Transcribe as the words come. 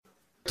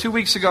2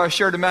 weeks ago, I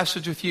shared a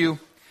message with you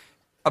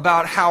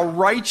about how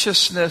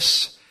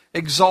righteousness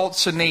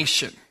exalts a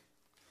nation.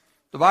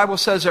 The Bible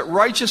says that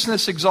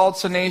righteousness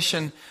exalts a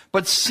nation,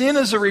 but sin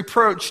is a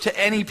reproach to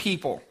any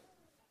people.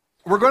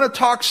 We're going to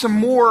talk some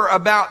more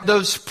about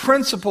those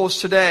principles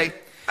today.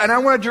 And I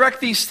want to direct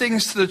these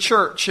things to the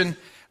church. And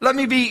let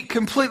me be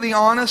completely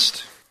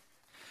honest.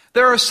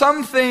 There are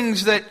some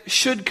things that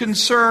should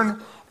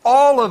concern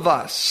all of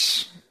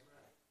us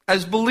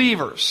as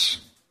believers.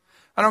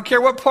 I don't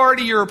care what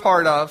party you're a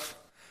part of.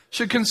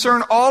 Should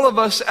concern all of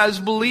us as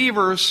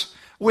believers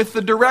with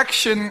the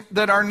direction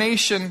that our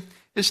nation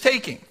is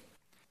taking.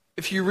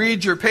 If you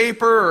read your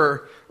paper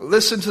or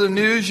listen to the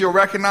news, you'll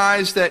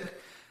recognize that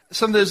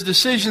some of those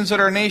decisions that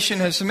our nation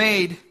has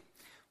made,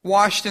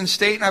 Washington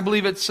State, and I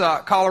believe it's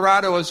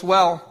Colorado as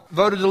well,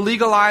 voted to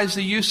legalize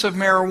the use of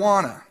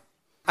marijuana.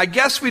 I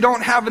guess we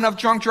don't have enough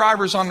drunk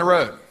drivers on the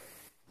road.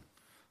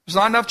 There's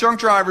not enough drunk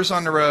drivers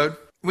on the road.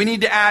 We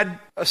need to add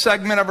a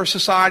segment of our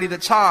society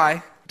that's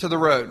high to the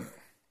road.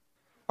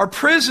 Our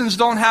prisons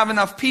don't have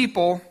enough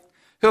people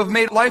who have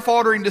made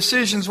life-altering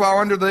decisions while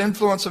under the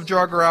influence of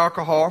drug or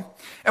alcohol.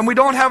 And we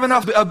don't have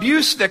enough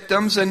abuse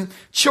victims and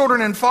children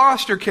in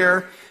foster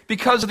care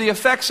because of the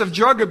effects of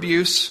drug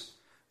abuse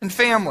in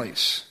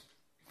families.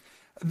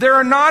 There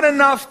are not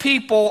enough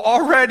people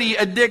already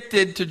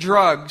addicted to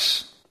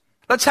drugs.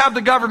 Let's have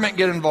the government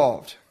get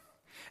involved.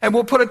 And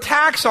we'll put a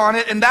tax on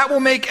it, and that will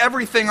make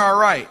everything all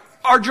right.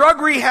 Our drug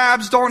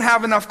rehabs don't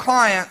have enough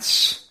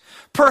clients.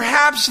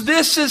 Perhaps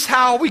this is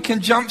how we can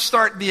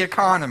jumpstart the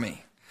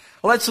economy.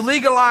 Let's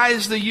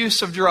legalize the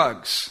use of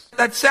drugs.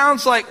 That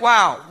sounds like,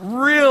 wow,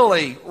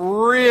 really,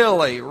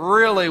 really,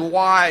 really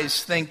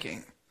wise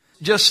thinking.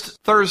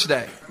 Just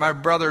Thursday, my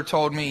brother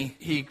told me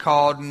he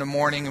called in the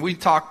morning, and we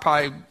talk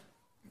probably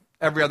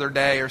every other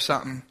day or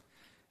something,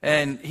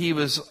 and he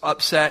was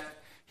upset.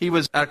 He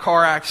was at a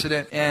car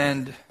accident,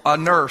 and a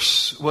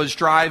nurse was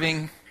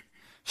driving.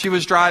 She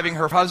was driving.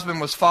 Her husband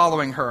was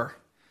following her.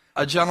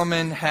 A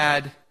gentleman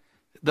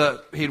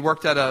he'd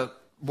worked at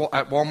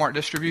Walmart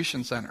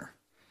distribution center,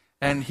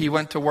 and he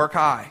went to work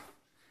high.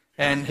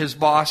 And his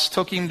boss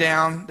took him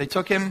down. They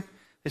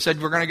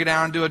said, we're going to go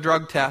down and do a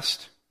drug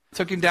test.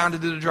 Took him down to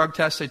do the drug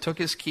test. They took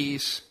his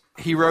keys.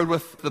 He rode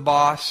with the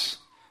boss.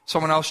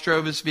 Someone else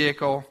drove his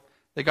vehicle.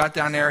 They got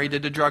down there. He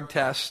did the drug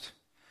test.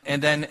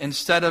 And then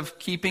instead of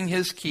keeping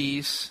his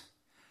keys,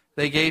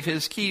 they gave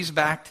his keys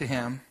back to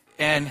him.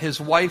 And his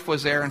wife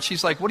was there, and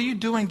she's like, what are you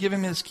doing? Give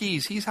him his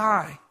keys. He's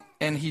high.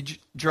 And he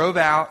drove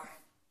out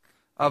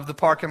of the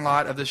parking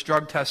lot of this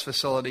drug test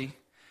facility,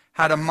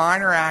 had a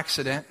minor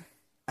accident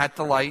at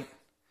the light,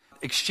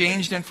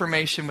 exchanged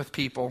information with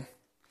people,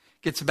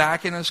 gets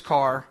back in his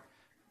car,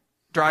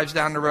 drives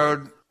down the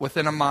road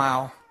within a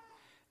mile,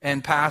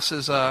 and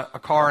passes a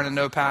car in a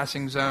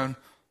no-passing zone,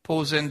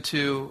 pulls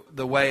into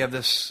the way of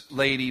this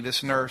lady,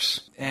 this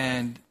nurse,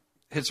 and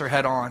hits her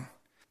head on.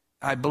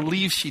 I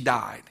believe she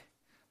died,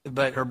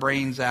 but her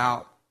brain's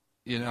out.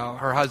 You know,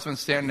 her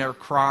husband's standing there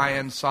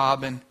crying,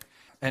 sobbing,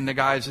 and the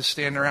guy's just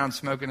standing around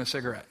smoking a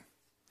cigarette.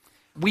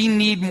 We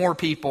need more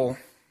people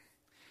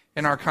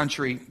in our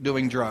country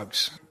doing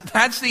drugs.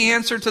 That's the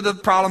answer to the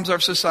problems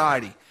of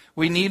society.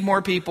 We need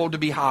more people to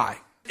be high.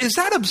 Is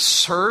that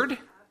absurd?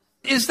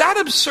 Is that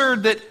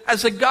absurd that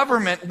as a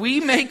government we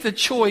make the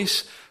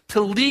choice to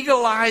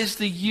legalize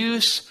the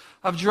use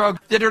of drugs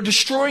that are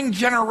destroying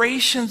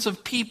generations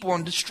of people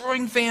and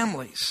destroying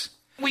families?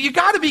 Well, you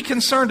got to be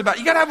concerned about it.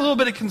 You got to have a little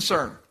bit of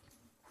concern.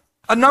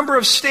 A number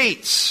of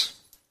states,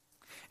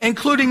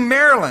 including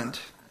Maryland,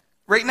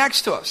 right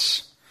next to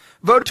us,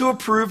 voted to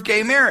approve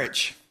gay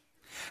marriage.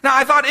 Now,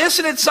 I thought,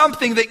 isn't it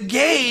something that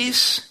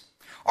gays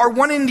are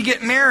wanting to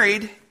get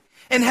married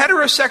and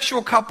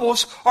heterosexual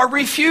couples are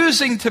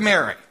refusing to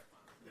marry?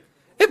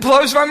 It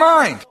blows my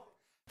mind.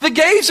 The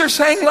gays are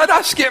saying, let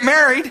us get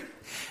married,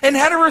 and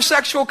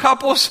heterosexual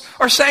couples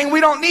are saying,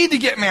 we don't need to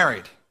get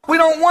married. We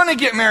don't want to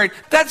get married.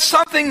 That's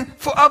something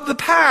of the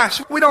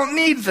past. We don't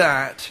need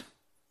that.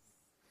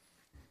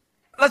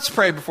 Let's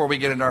pray before we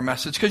get into our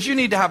message, because you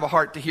need to have a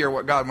heart to hear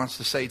what God wants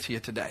to say to you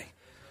today.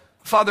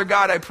 Father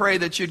God, I pray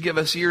that you'd give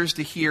us ears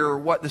to hear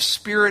what the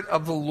Spirit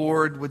of the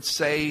Lord would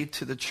say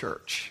to the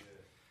church.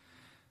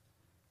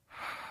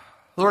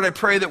 Lord, I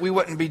pray that we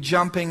wouldn't be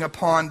jumping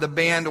upon the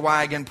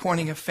bandwagon,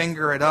 pointing a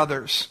finger at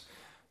others.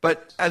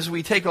 But as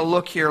we take a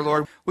look here,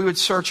 Lord, we would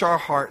search our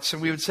hearts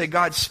and we would say,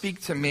 God,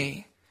 speak to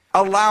me.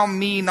 Allow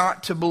me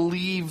not to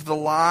believe the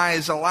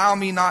lies. Allow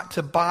me not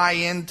to buy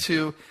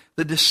into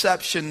the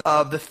deception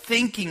of the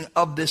thinking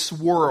of this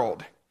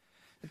world.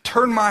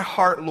 Turn my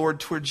heart, Lord,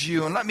 towards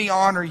you, and let me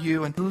honor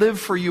you and live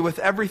for you with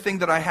everything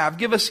that I have.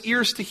 Give us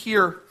ears to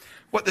hear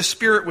what the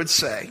Spirit would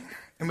say.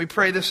 And we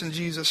pray this in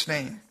Jesus'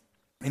 name.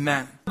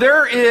 Amen.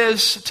 There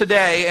is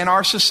today in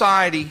our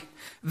society,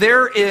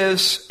 there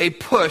is a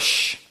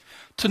push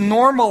to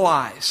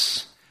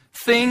normalize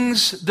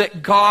things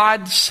that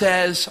God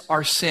says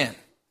are sin.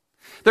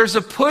 There's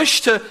a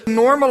push to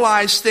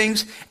normalize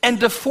things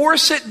and to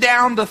force it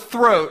down the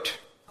throat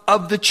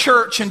of the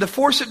church and to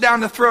force it down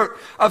the throat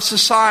of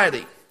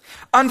society.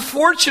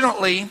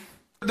 Unfortunately,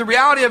 The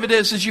reality of it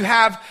is you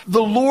have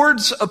the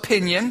Lord's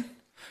opinion.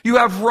 You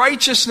have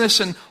righteousness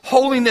and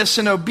holiness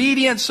and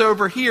obedience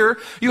over here.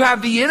 You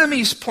have the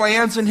enemy's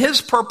plans and his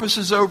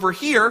purposes over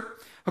here,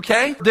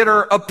 okay, that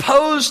are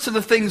opposed to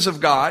the things of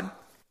God.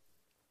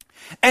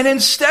 And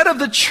instead of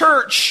the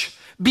church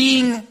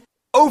being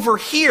over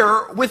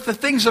here with the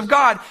things of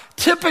God,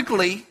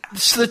 typically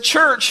the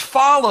church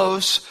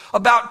follows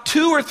about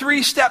 2 or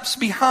 3 steps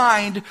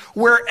behind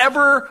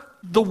wherever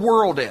the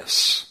world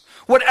is.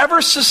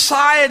 Whatever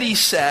society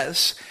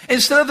says,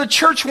 instead of the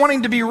church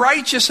wanting to be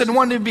righteous and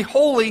wanting to be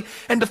holy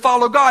and to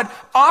follow God,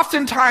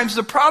 oftentimes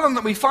the problem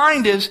that we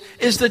find is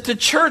that the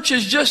church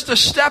is just a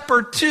step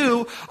or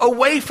 2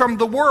 away from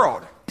the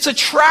world. It's a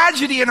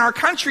tragedy in our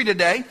country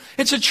today.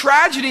 It's a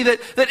tragedy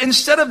that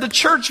instead of the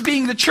church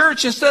being the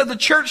church, instead of the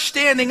church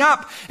standing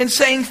up and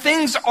saying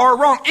things are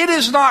wrong, it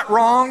is not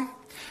wrong.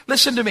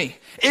 Listen to me.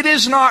 It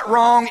is not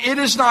wrong. It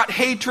is not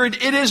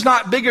hatred. It is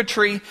not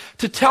bigotry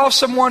to tell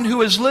someone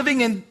who is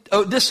living in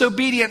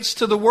disobedience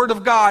to the Word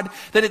of God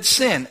that it's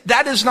sin.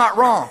 That is not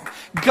wrong.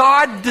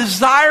 God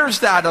desires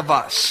that of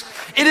us.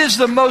 It is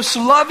the most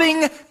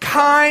loving,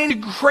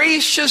 kind,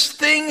 gracious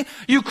thing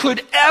you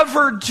could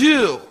ever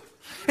do.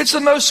 It's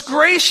the most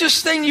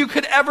gracious thing you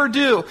could ever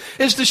do,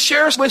 is to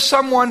share with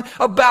someone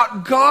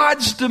about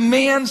God's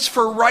demands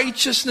for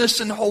righteousness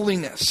and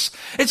holiness.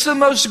 It's the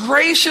most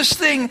gracious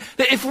thing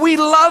that if we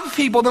love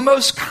people, the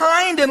most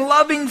kind and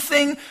loving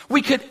thing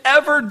we could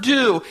ever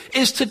do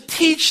is to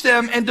teach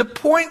them and to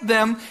point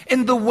them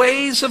in the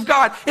ways of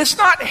God. It's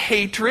not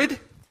hatred.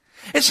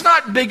 It's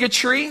not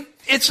bigotry.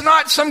 It's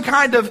not some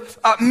kind of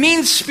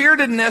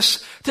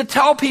mean-spiritedness to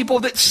tell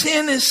people that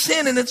sin is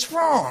sin and it's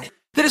wrong.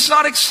 That it's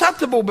not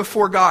acceptable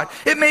before God.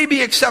 It may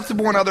be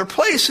acceptable in other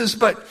places,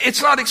 but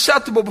it's not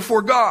acceptable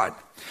before God.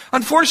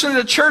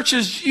 Unfortunately, the church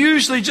is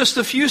usually just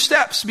a few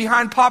steps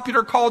behind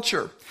popular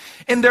culture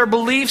in their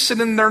beliefs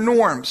and in their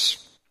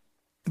norms.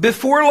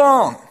 Before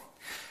long,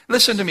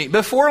 listen to me,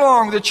 before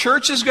long, the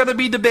church is going to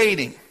be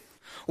debating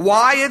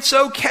why it's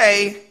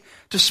okay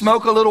to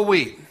smoke a little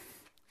weed.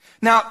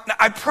 Now,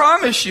 I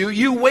promise you,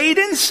 you wait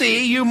and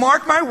see, you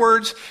mark my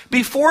words,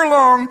 before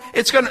long,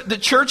 the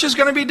church is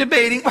going to be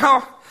debating,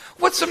 well,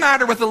 what's the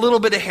matter with a little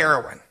bit of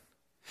heroin?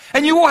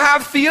 And you will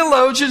have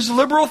theologians,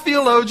 liberal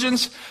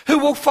theologians, who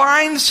will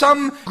find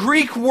some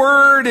Greek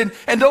word and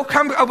they'll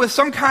come up with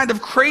some kind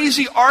of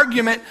crazy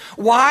argument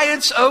why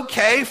it's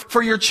okay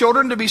for your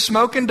children to be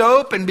smoking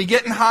dope and be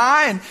getting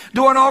high and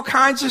doing all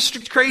kinds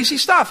of crazy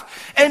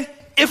stuff. And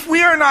if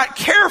we are not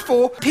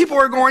careful, people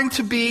are going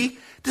to be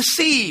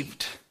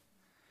deceived.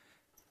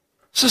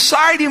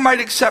 Society might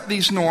accept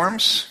these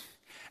norms,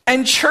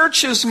 and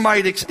churches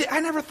might accept. I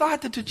never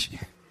thought that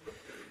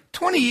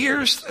 20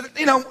 years,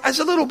 as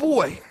a little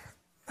boy,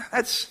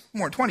 that's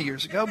more than 20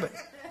 years ago, but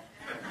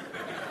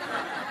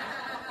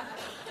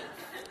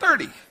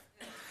 30.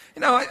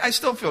 I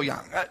still feel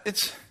young.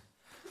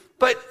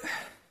 But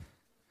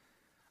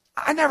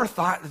I never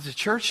thought that the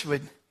church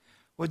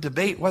would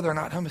debate whether or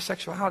not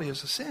homosexuality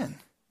is a sin.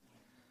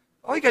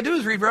 All you got to do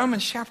is read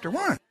Romans chapter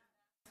 1.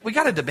 We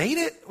got to debate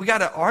it. We got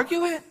to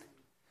argue it.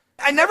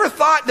 I never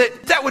thought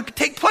that would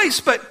take place,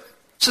 but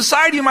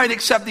society might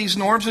accept these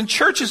norms and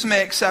churches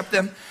may accept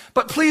them.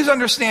 But please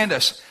understand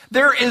this.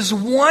 There is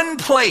one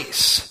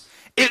place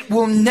it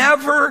will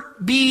never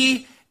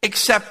be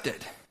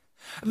accepted.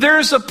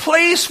 There's a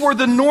place where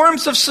the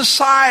norms of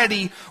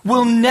society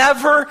will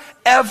never,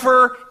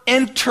 ever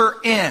enter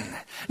in.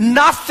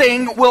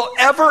 Nothing will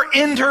ever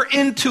enter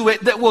into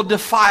it that will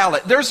defile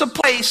it. There's a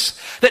place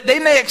that they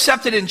may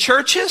accept it in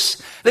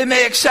churches. They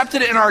may accept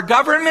it in our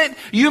government.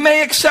 You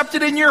may accept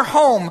it in your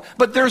home.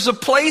 But there's a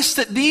place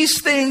that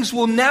these things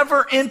will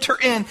never enter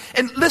in.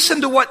 And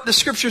listen to what the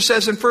scripture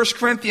says in 1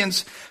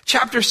 Corinthians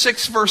chapter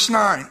 6, verse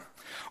 9.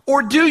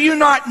 Or do you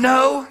not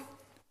know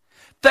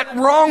that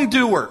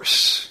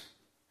wrongdoers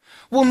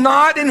will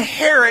not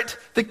inherit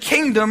the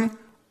kingdom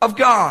of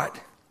God?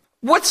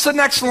 What's the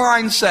next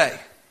line say?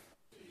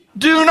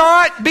 Do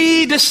not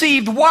be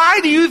deceived. Why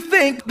do you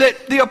think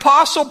that the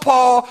Apostle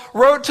Paul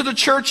wrote to the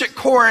church at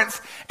Corinth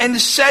and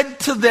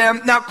said to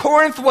them, now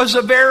Corinth was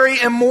a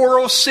very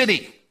immoral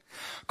city.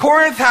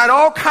 Corinth had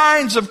all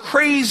kinds of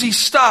crazy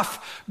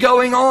stuff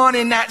going on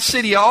in that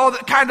city, all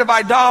that kind of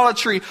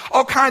idolatry,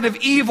 all kind of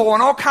evil,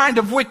 and all kind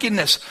of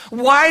wickedness.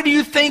 Why do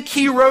you think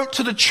he wrote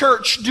to the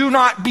church, do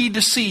not be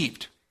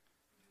deceived?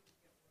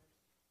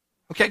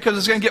 Okay, because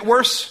it's going to get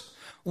worse.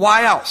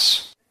 Why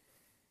else?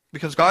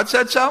 Because God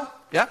said so?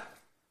 Yeah.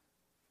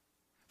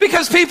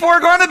 Because people are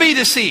going to be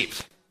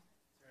deceived.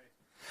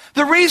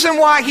 The reason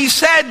why he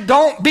said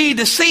don't be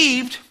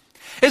deceived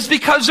is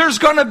because there's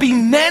going to be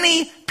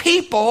many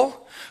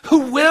people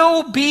who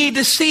will be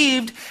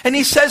deceived. And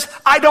he says,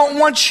 I don't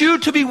want you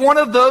to be one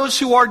of those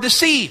who are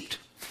deceived.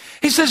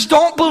 He says,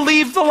 don't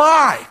believe the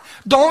lie.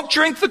 Don't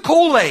drink the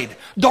Kool-Aid.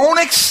 Don't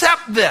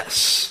accept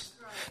this.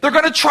 They're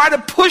going to try to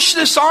push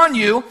this on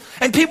you,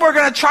 and people are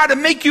going to try to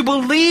make you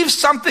believe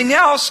something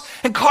else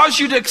and cause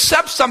you to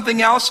accept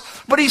something else.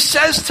 But he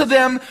says to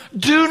them,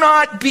 do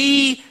not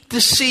be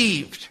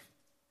deceived.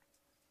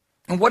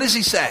 And what does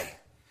he say?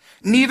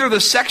 neither the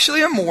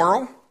sexually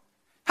immoral.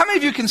 How many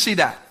of you can see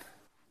that?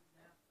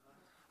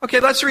 Okay,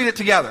 let's read it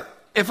together,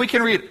 if we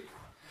can read it.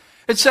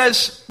 It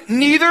says,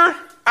 neither,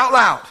 out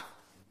loud,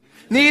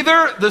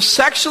 neither the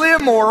sexually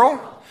immoral,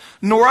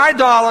 nor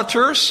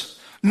idolaters,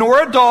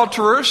 nor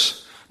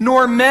adulterers,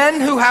 nor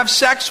men who have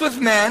sex with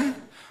men,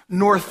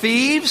 nor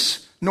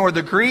thieves, nor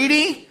the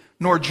greedy,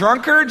 nor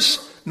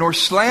drunkards, nor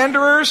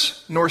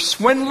slanderers, nor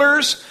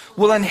swindlers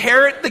will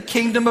inherit the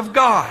kingdom of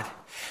God.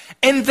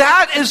 And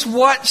that is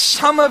what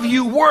some of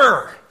you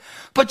were.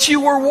 But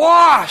you were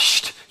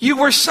washed, you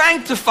were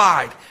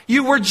sanctified,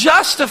 you were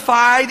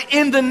justified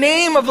in the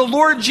name of the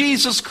Lord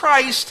Jesus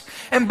Christ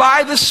and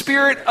by the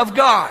Spirit of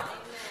God.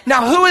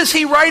 Now, who is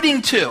he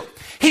writing to?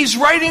 He's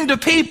writing to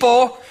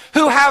people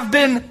who have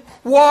been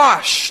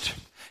washed.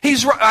 You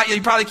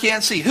probably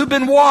can't see. Who've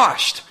been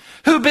washed,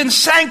 who've been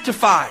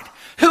sanctified,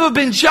 who have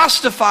been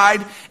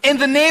justified in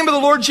the name of the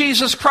Lord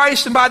Jesus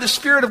Christ and by the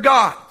Spirit of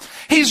God.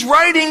 He's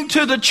writing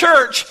to the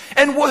church,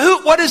 and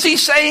what is he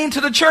saying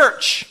to the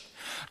church?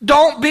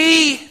 Don't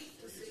be.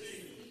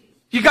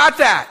 You got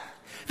that?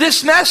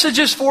 This message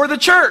is for the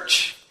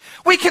church.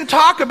 We can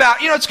talk about,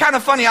 it's kind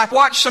of funny. I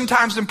watch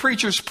sometimes when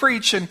preachers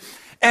preach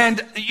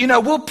and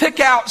we'll pick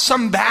out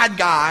some bad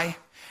guy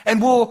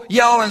and we'll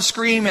yell and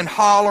scream and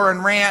holler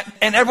and rant.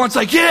 And everyone's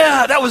like,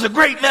 yeah, that was a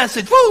great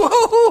message. Woo,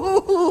 woo, woo,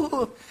 woo,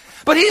 woo.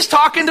 But he's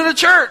talking to the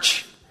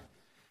church.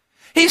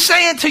 He's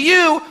saying to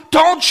you,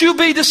 don't you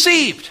be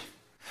deceived.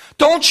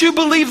 Don't you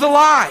believe the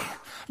lie.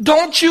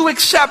 Don't you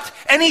accept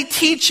any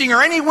teaching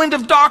or any wind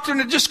of doctrine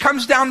that just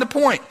comes down the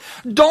point.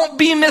 Don't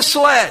be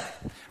misled.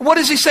 What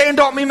is he saying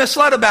don't be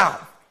misled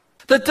about?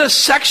 That the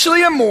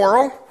sexually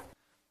immoral,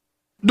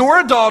 nor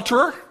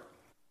idolater,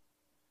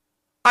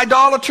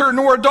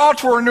 nor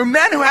adulterer, nor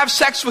men who have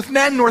sex with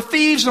men, nor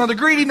thieves, nor the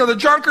greedy, nor the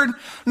drunkard,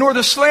 nor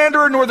the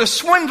slanderer, nor the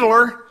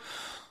swindler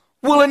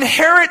will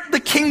inherit the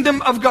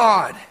kingdom of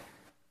God.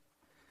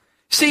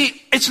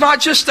 See, it's not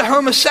just the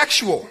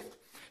homosexual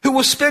who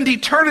will spend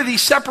eternity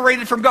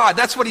separated from God.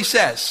 That's what he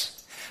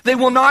says. They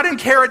will not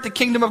inherit the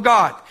kingdom of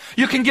God.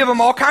 You can give them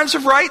all kinds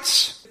of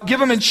rights, give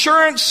them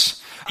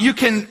insurance, you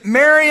can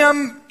marry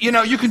them,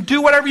 you can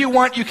do whatever you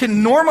want, you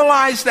can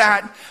normalize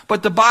that,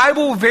 but the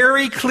Bible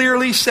very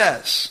clearly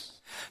says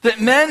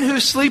that men who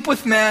sleep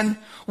with men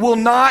will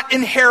not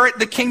inherit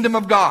the kingdom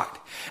of God.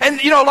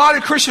 And a lot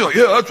of Christians are like,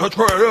 yeah, that's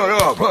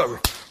right, yeah.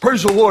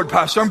 Praise the Lord,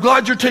 Pastor. I'm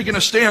glad you're taking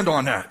a stand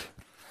on that.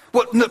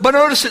 But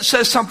notice it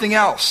says something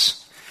else.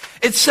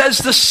 It says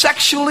the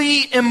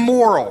sexually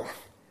immoral.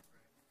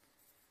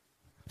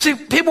 See,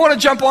 people want to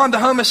jump on the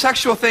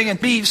homosexual thing and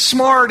be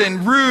smart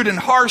and rude and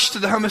harsh to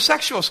the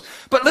homosexuals.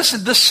 But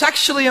listen, the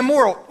sexually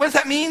immoral, what does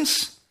that mean?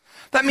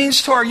 That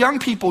means to our young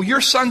people,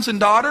 your sons and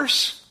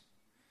daughters,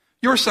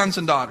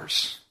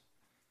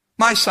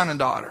 my son and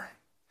daughter.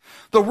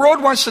 The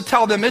world wants to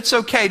tell them it's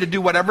okay to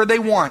do whatever they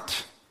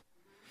want,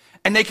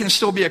 and they can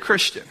still be a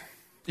Christian.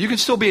 You can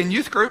still be in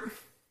youth group,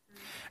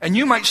 and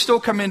you might still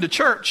come into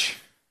church.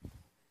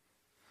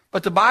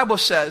 But the Bible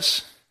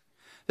says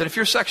that if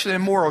you're sexually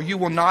immoral, you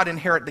will not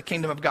inherit the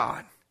kingdom of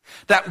God.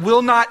 That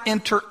will not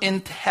enter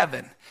into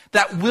heaven.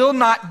 That will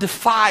not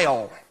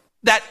defile.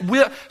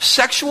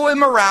 Sexual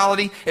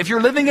immorality, if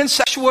you're living in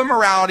sexual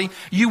immorality,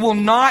 you will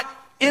not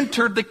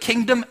enter the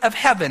kingdom of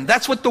heaven.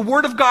 That's what the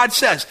Word of God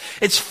says.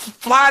 It's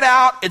flat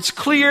out, it's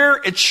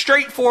clear, it's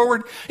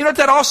straightforward. You know what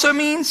that also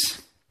means?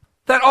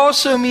 That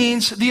also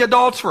means the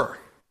adulterer.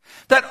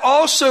 That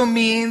also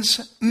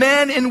means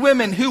men and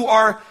women who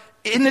are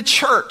in the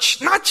church,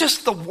 not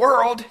just the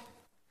world,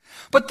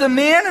 but the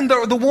man and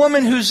the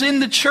woman who's in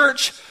the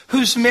church,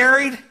 who's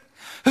married,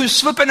 who's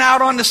slipping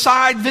out on the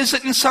side,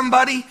 visiting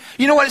somebody.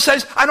 You know what it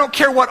says? I don't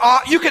care what,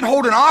 you can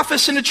hold an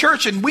office in the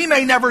church and we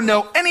may never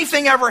know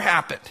anything ever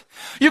happened.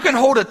 You can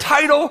hold a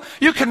title,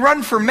 you can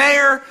run for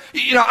mayor.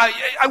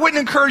 I wouldn't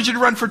encourage you to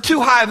run for too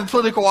high of a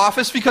political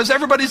office because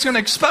everybody's going to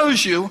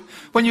expose you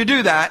when you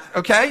do that,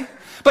 okay?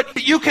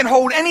 But you can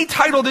hold any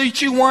title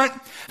that you want.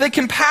 They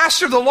can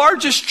pastor the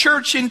largest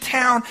church in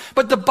town.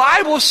 But the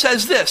Bible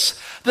says this: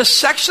 the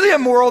sexually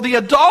immoral, the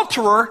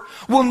adulterer,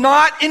 will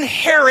not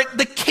inherit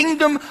the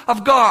kingdom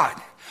of God.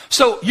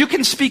 So you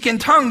can speak in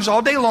tongues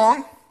all day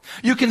long.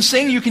 You can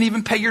sing. You can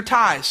even pay your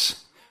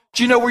tithes.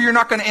 Do you know where you're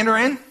not going to enter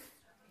in?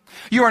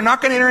 You are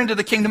not going to enter into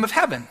the kingdom of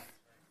heaven.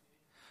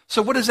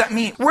 So what does that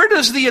mean? Where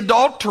does the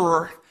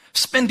adulterer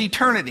spend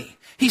eternity?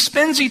 He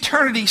spends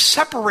eternity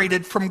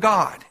separated from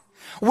God.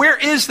 Where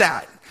is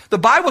that? The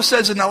Bible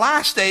says in the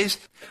last days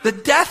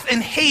that death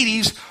and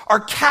Hades are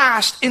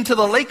cast into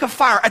the lake of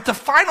fire at the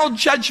final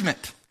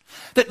judgment.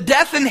 That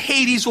death and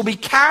Hades will be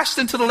cast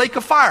into the lake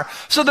of fire.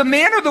 So the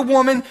man or the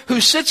woman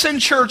who sits in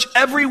church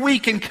every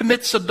week and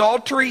commits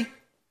adultery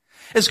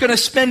is going to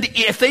spend,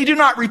 if they do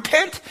not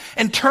repent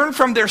and turn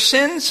from their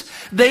sins,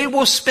 they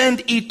will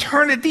spend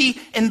eternity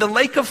in the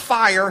lake of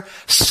fire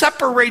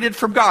separated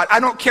from God. I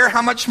don't care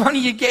how much money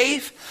you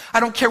gave. I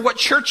don't care what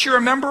church you're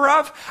a member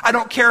of. I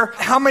don't care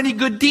how many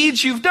good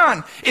deeds you've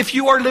done. If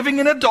you are living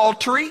in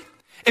adultery,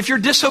 if you're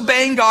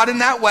disobeying God in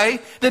that way,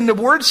 then the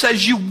word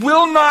says you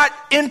will not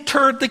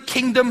enter the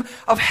kingdom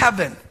of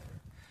heaven.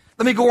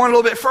 Let me go on a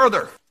little bit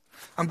further.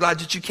 I'm glad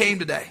that you came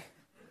today.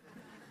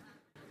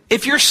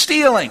 If you're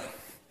stealing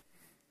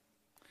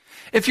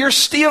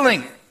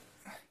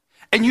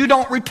and you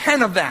don't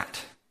repent of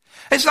that,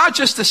 it's not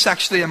just the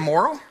sexually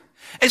immoral.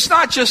 It's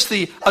not just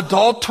the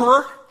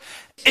adulterer.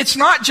 It's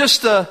not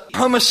just the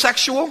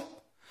homosexual.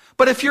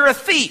 But if you're a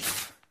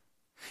thief,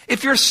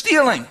 if you're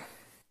stealing,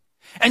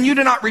 and you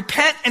do not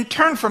repent and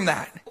turn from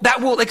that, that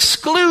will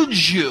exclude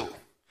you.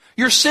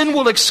 Your sin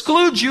will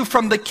exclude you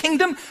from the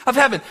kingdom of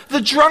heaven.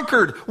 The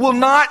drunkard will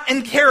not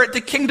inherit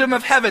the kingdom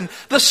of heaven.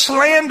 The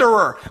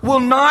slanderer will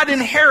not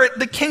inherit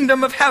the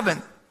kingdom of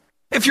heaven.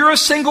 If you're a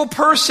single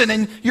person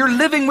and you're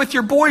living with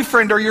your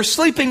boyfriend or you're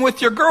sleeping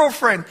with your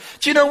girlfriend,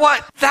 do you know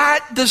what?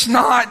 That does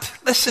not,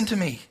 listen to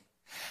me,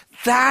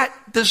 that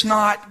does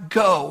not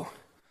go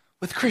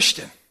with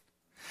Christian.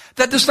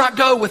 That does not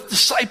go with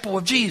disciple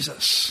of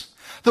Jesus.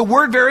 The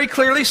word very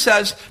clearly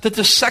says that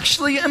the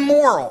sexually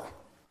immoral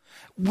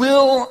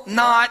will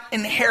not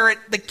inherit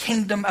the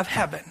kingdom of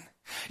heaven.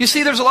 You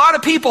see, there's a lot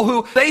of people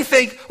who they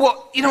think,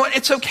 well, you know what,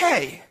 it's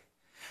okay.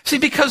 See,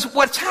 because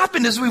what's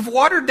happened is we've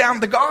watered down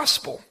the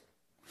gospel.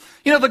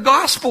 You know, the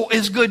gospel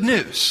is good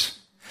news.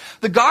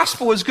 The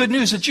gospel is good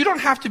news that you don't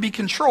have to be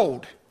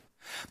controlled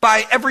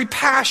by every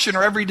passion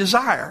or every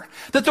desire.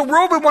 That the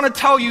world would want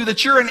to tell you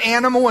that you're an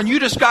animal and you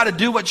just got to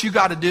do what you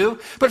got to do.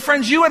 But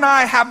friends, you and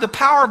I have the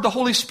power of the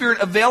Holy Spirit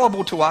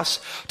available to us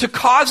to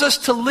cause us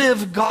to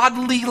live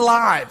godly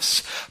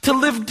lives, to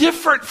live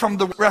different from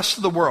the rest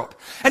of the world.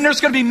 And there's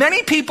going to be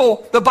many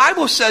people, the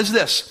Bible says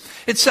this,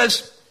 it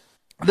says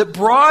that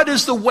broad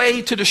is the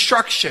way to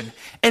destruction,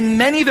 and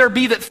many there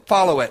be that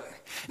follow it.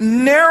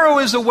 Narrow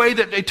is the way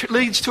that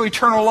leads to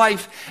eternal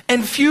life,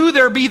 and few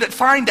there be that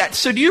find that.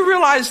 So do you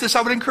realize this?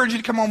 I would encourage you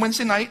to come on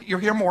Wednesday night. You'll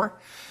hear more.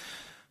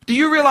 Do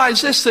you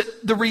realize this,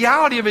 that the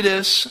reality of it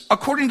is,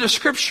 according to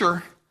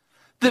Scripture,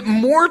 that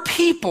more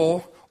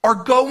people are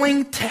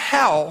going to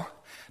hell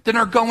than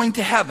are going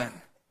to heaven?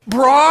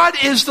 Broad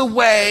is the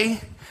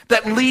way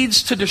that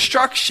leads to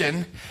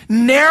destruction.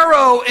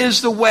 Narrow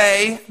is the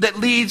way that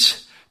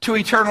leads to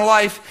eternal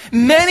life.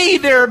 Many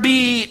there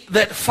be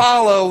that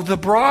follow the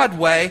broad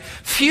way.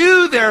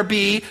 Few there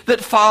be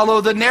that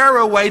follow the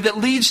narrow way that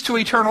leads to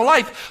eternal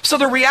life. So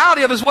the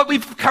reality of it is what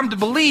we've come to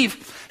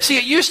believe. See,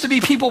 it used to be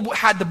people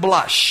had to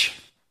blush.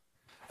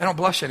 They don't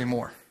blush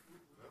anymore.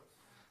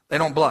 They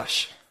don't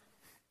blush.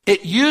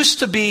 It used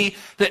to be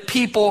that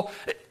people,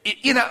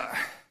 you know,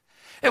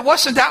 it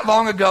wasn't that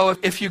long ago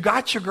if you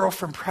got your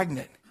girlfriend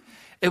pregnant,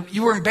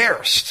 you were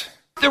embarrassed.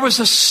 There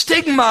was a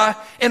stigma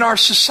in our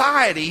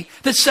society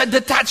that said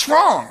that that's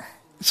wrong.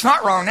 It's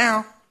not wrong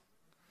now.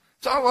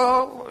 So,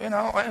 well, you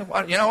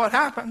know what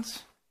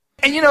happens.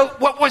 And you know,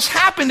 what's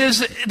happened is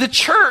the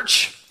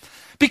church,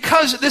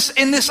 because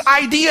in this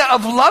idea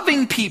of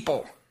loving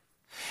people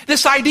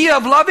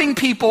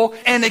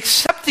and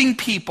accepting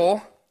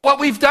people, what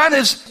we've done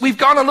is we've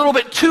gone a little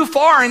bit too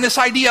far in this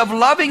idea of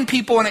loving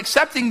people and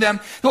accepting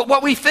them.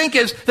 What we think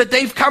is that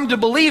they've come to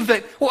believe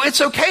that, well, it's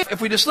okay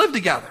if we just live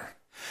together.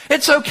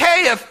 It's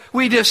okay if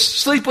we just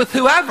sleep with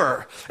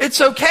whoever.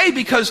 It's okay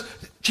because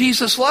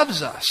Jesus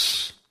loves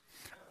us.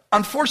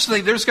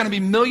 Unfortunately, there's going to be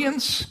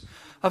millions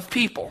of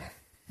people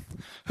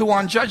who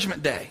on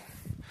Judgment Day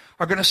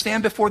are going to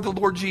stand before the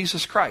Lord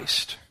Jesus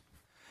Christ.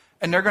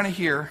 And they're going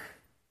to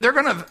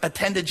have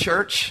attended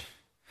church.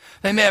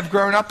 They may have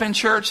grown up in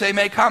church. They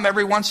may come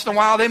every once in a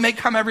while. They may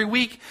come every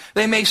week.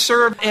 They may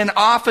serve in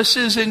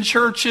offices in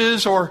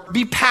churches or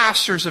be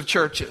pastors of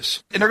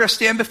churches. And they're going to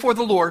stand before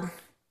the Lord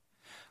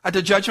at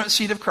the judgment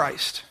seat of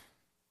Christ.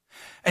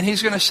 And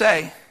he's going to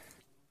say,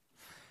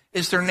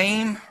 is their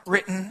name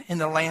written in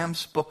the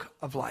Lamb's book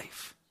of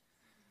life?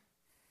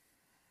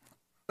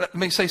 Let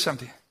me say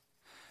something.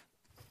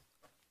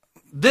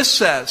 This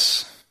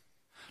says,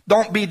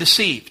 don't be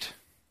deceived.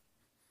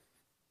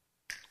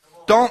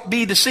 Don't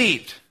be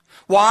deceived.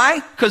 Why?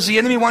 Because the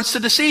enemy wants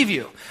to deceive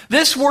you.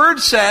 This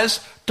word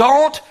says,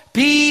 don't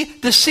be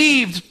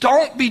deceived.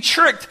 Don't be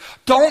tricked.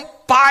 Don't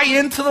buy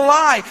into the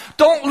lie.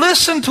 Don't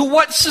listen to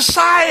what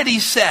society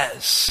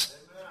says.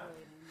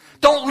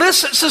 Don't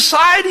listen.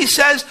 Society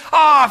says,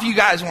 oh, if you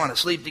guys want to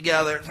sleep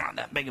together, it's not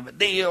that big of a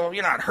deal.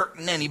 You're not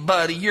hurting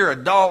anybody. You're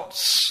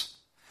adults.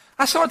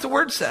 That's not what the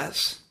word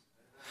says.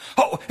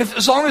 Oh,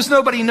 as long as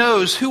nobody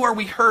knows, who are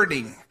we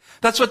hurting?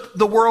 That's what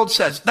the world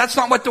says. That's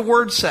not what the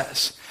word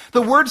says.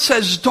 The word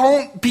says,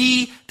 don't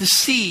be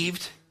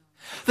deceived.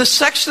 The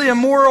sexually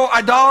immoral,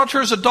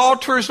 idolaters,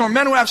 adulterers, nor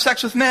men who have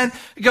sex with men,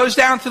 it goes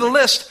down through the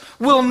list,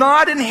 will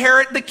not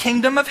inherit the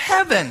kingdom of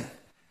heaven.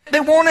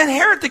 They won't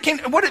inherit the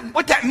kingdom.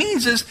 What that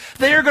means is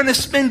they are going to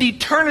spend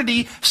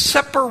eternity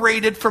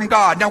separated from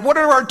God. Now, what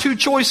are our two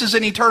choices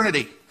in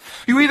eternity?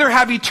 You either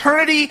have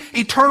eternity,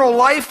 eternal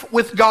life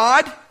with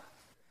God,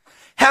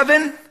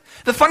 heaven.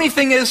 The funny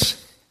thing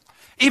is,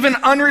 even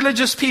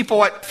unreligious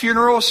people at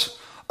funerals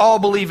all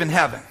believe in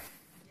heaven.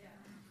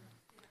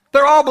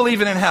 They're all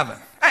believing in heaven.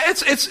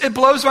 It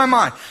blows my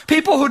mind.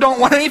 People who don't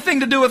want anything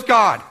to do with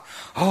God.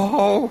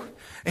 Oh,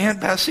 Aunt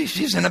Bessie,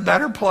 she's in a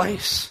better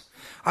place.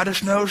 I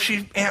just know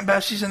Aunt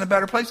Bessie's in a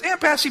better place.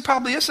 Aunt Bessie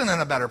probably isn't in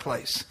a better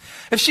place.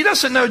 If she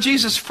doesn't know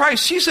Jesus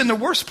Christ, she's in the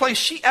worst place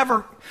she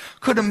ever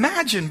could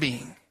imagine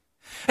being.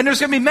 And there's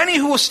going to be many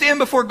who will stand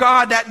before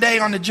God that day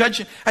at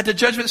the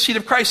judgment seat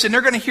of Christ, and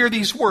they're going to hear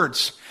these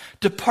words.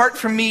 Depart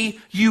from me,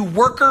 you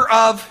worker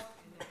of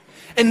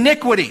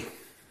iniquity.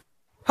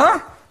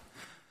 Huh?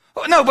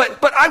 No,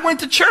 but I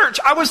went to church.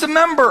 I was a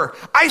member.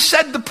 I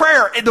said the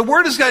prayer. The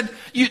word is God.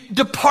 You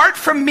depart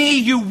from me,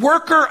 you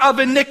worker of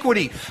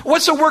iniquity.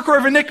 What's a worker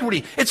of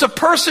iniquity? It's a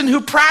person who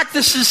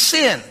practices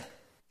sin.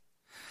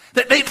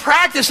 That they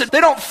practice it.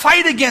 They don't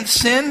fight against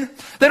sin.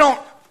 They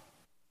don't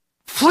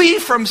flee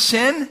from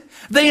sin.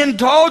 They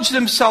indulge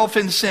themselves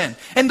in sin.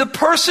 And the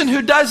person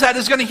who does that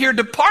is going to hear,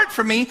 depart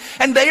from me,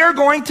 and they are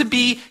going to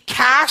be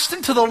cast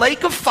into the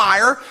lake of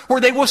fire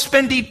where they will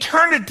spend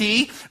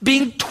eternity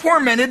being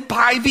tormented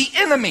by the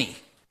enemy.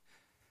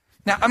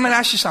 Now, I'm going to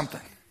ask you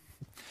something.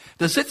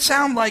 Does it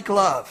sound like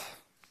love?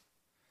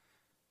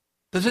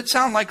 Does it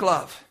sound like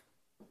love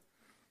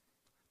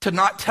to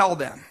not tell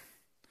them,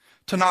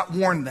 to not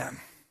warn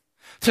them,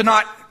 to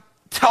not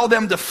tell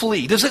them to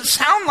flee? Does it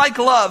sound like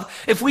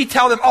love if we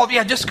tell them, oh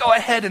yeah, just go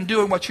ahead and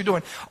do what you're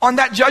doing? On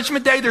that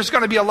judgment day, there's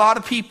going to be a lot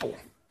of people.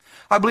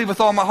 I believe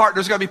with all my heart,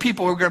 there's going to be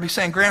people who are going to be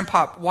saying,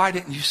 Grandpa, why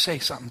didn't you say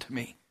something to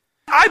me?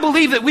 I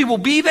believe that we will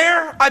be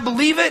there. I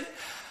believe it.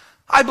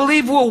 I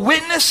believe we'll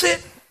witness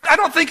it. I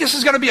don't think this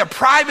is going to be a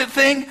private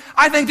thing.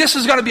 I think this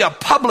is going to be a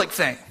public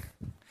thing.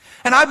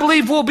 And I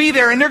believe we'll be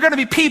there, and there are going to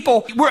be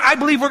people, I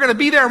believe we're going to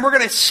be there, and we're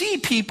going to see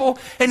people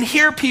and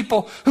hear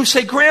people who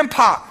say,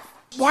 Grandpa,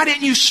 why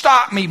didn't you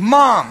stop me?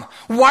 Mom,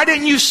 why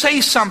didn't you say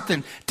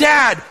something?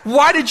 Dad,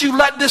 why did you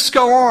let this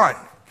go on?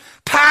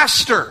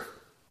 Pastor,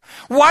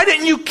 why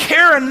didn't you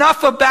care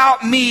enough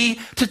about me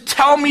to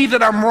tell me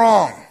that I'm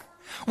wrong?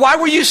 Why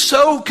were you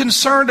so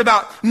concerned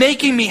about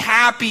making me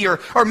happy or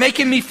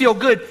making me feel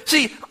good?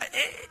 See,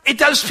 it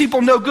does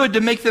people no good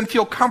to make them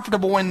feel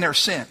comfortable in their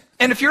sin.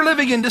 And if you're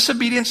living in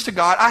disobedience to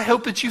God, I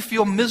hope that you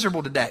feel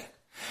miserable today.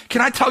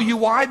 Can I tell you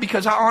why?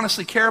 Because I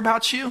honestly care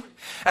about you,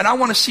 and I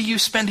want to see you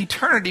spend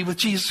eternity with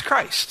Jesus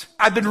Christ.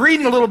 I've been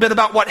reading a little bit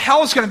about what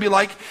hell is going to be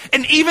like,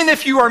 and even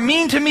if you are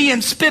mean to me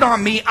and spit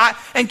on me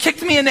and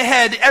kicked me in the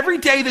head every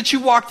day that you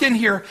walked in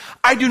here,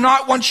 I do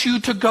not want you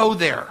to go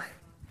there.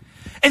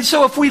 And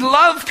so if we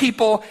love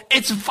people,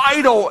 it's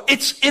vital.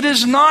 It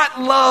is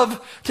not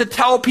love to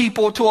tell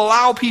people, to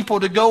allow people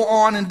to go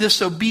on in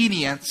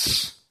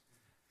disobedience.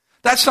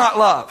 That's not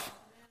love.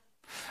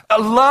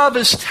 Love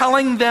is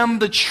telling them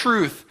the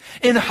truth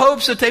in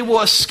hopes that they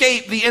will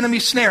escape the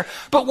enemy's snare.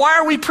 But why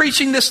are we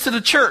preaching this to the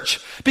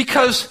church?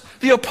 Because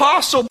the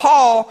Apostle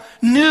Paul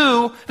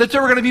knew that there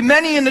were going to be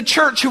many in the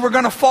church who were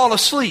going to fall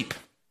asleep.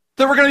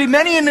 There were going to be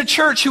many in the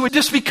church who would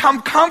just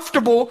become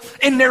comfortable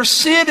in their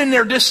sin and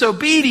their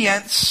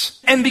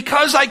disobedience. And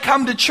because I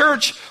come to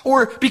church,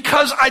 or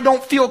because I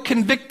don't feel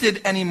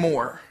convicted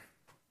anymore.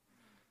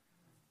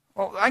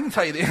 Well, I can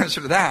tell you the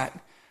answer to that.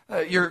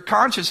 Your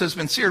conscience has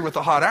been seared with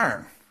a hot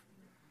iron.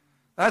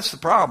 That's the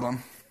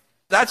problem.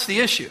 That's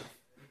the issue.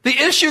 The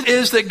issue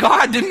is that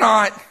God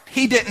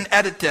didn't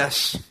edit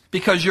this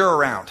because you're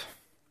around.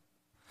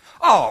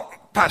 Oh,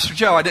 Pastor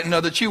Joe, I didn't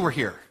know that you were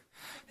here.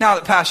 Now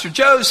that Pastor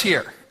Joe's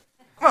here,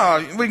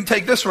 oh, we can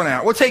take this one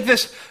out. We'll take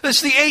this.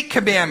 This is the 8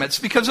 commandments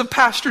because of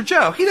Pastor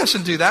Joe. He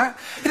doesn't do that.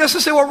 He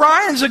doesn't say, well,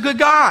 Ryan's a good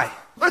guy.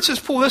 Let's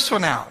just pull this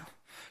one out.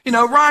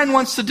 Ryan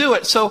wants to do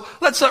it, so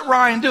let's let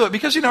Ryan do it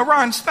because,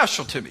 Ryan's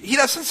special to me. He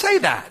doesn't say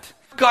that.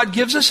 God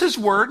gives us His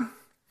Word.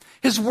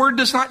 His Word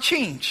does not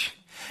change.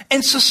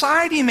 And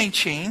society may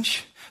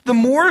change. The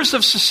mores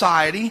of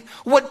society,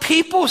 what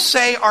people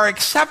say are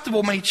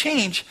acceptable may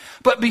change,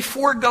 but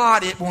before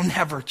God, it will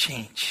never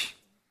change.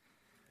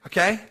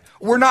 Okay?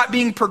 We're not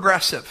being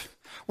progressive.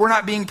 We're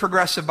not being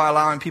progressive by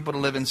allowing people to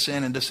live in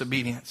sin and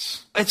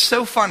disobedience. It's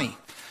so funny.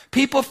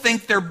 People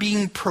think they're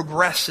being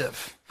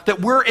progressive,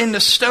 that we're in the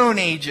Stone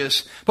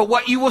Ages. But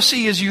what you will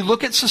see is you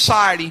look at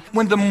society,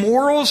 when the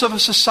morals of a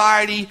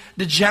society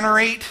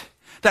degenerate,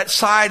 that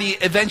society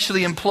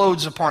eventually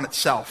implodes upon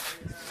itself.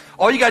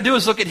 All you got to do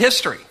is look at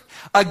history.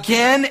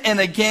 Again and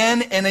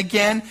again and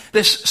again,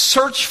 this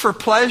search for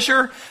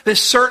pleasure,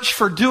 this search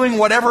for doing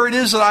whatever it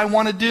is that I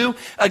want to do,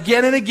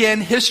 again and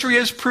again, history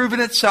has proven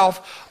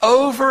itself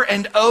over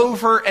and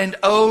over and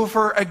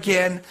over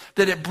again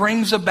that it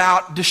brings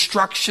about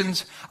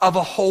destructions of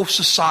a whole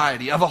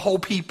society, of a whole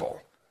people.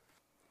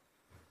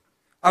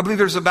 I believe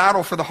there's a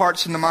battle for the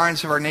hearts and the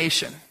minds of our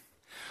nation.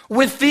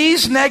 With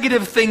these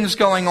negative things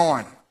going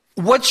on,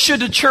 what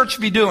should the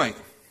church be doing?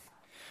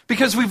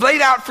 Because we've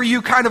laid out for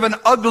you kind of an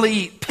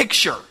ugly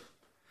picture.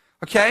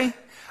 Okay?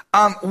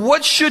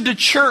 What should the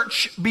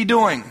church be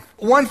doing?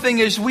 One thing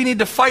is we need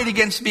to fight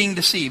against being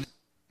deceived.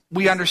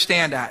 We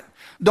understand that.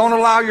 Don't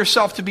allow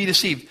yourself to be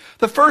deceived.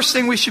 The first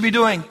thing we should be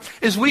doing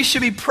is we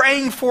should be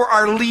praying for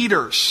our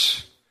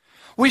leaders.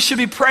 We should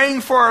be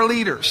praying for our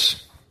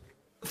leaders.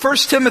 1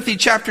 Timothy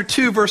chapter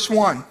 2 verse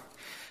 1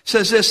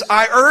 says this,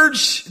 I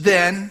urge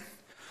then,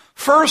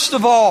 first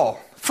of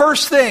all,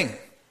 first thing,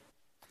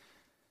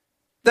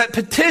 that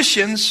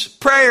petitions,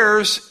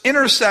 prayers,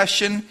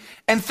 intercession,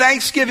 and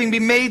thanksgiving be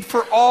made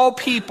for all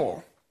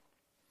people,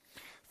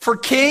 for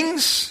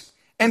kings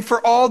and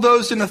for all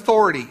those in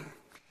authority,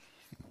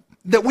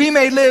 that we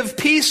may live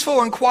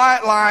peaceful and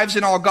quiet lives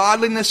in all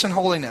godliness and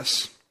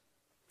holiness.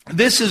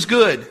 This is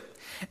good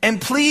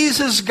and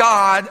pleases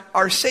God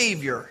our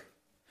Savior,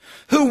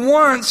 who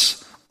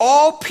wants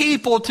all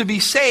people to be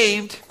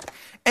saved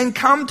and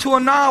come to a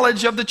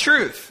knowledge of the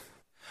truth.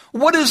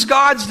 What is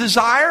God's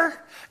desire?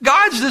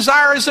 God's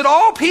desire is that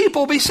all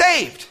people be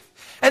saved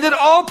and that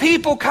all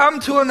people come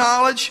to a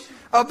knowledge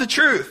of the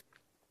truth.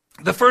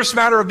 The first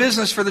matter of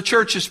business for the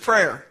church is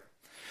prayer.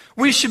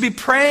 We should be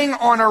praying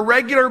on a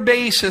regular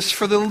basis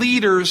for the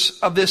leaders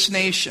of this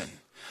nation.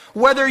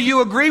 Whether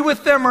you agree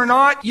with them or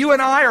not, you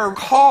and I are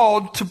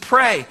called to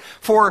pray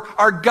for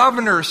our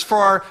governors,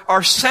 for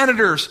our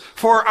senators,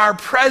 for our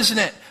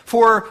president,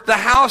 for the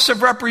House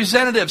of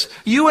Representatives.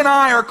 You and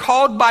I are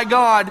called by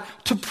God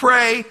to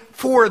pray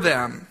for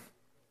them.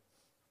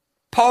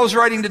 Paul's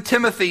writing to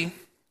Timothy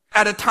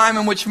at a time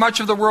in which much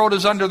of the world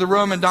is under the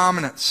Roman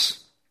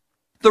dominance.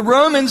 The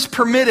Romans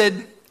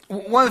permitted,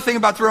 one of the things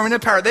about the Roman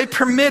Empire, they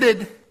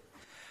permitted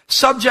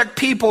subject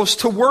peoples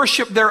to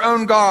worship their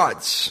own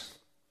gods.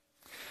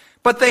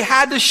 But they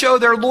had to show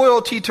their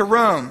loyalty to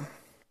Rome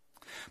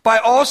by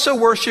also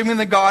worshiping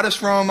the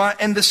goddess Roma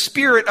and the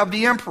spirit of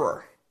the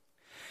emperor.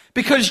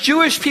 Because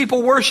Jewish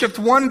people worshiped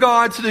one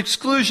God to the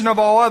exclusion of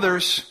all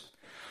others,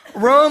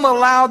 Rome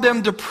allowed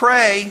them to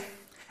pray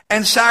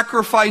and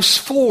sacrifice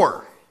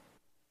for,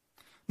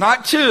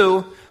 not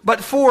to,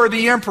 but for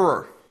the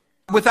emperor,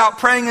 without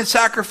praying and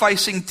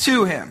sacrificing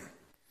to him.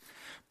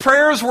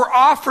 Prayers were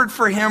offered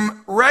for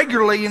him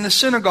regularly in the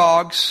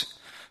synagogues,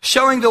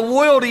 showing the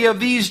loyalty of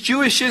these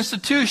Jewish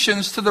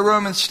institutions to the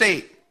Roman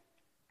state.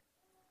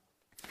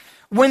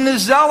 When the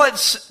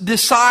Zealots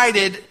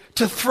decided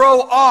to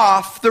throw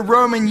off the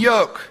Roman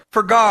yoke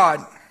for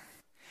God,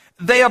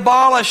 they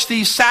abolished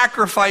these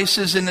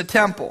sacrifices in the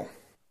temple.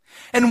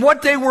 And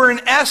what they were in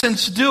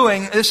essence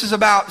doing, this is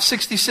about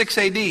 66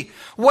 AD,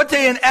 what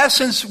they in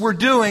essence were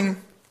doing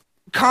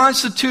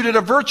constituted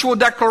a virtual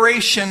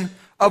declaration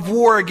of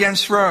war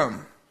against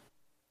Rome.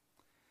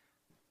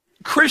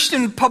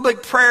 Christian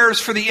public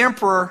prayers for the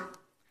emperor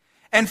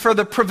and for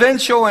the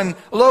provincial and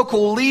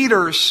local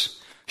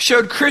leaders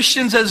showed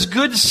Christians as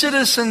good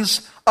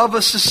citizens of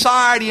a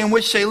society in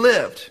which they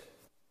lived.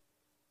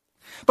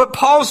 But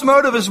Paul's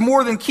motive is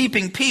more than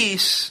keeping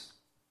peace.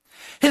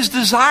 His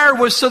desire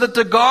was so that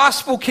the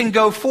gospel can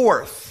go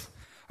forth.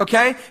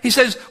 Okay? He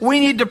says we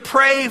need to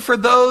pray for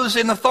those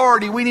in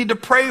authority. We need to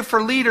pray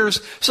for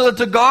leaders so that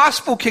the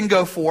gospel can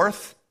go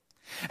forth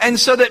and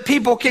so that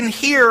people can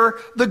hear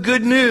the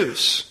good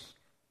news.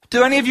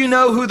 Do any of you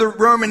know who the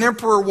Roman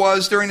emperor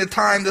was during the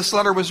time this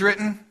letter was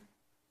written?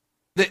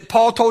 That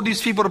Paul told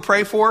these people to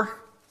pray for?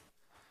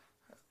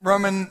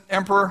 Roman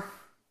emperor.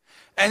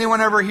 Anyone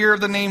ever hear of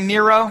the name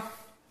Nero?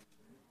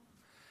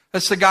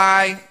 That's the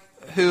guy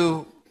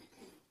who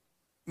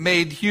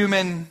made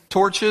human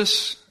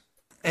torches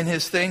in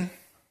his thing.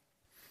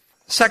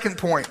 Second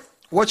point,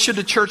 what should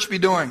the church be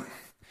doing?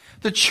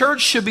 The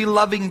church should be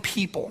loving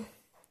people.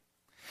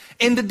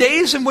 In the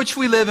days in which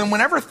we live, and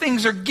whenever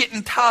things are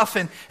getting tough,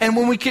 and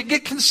when we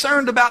get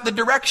concerned about the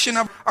direction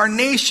of our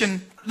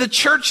nation, the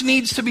church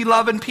needs to be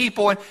loving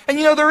people. And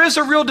you know, there is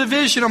a real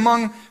division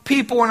among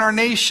people in our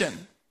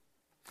nation.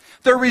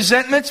 There are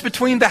resentments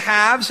between the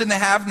haves and the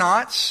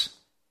have-nots.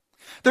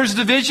 There's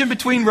division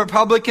between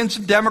Republicans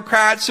and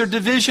Democrats. There's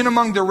division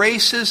among the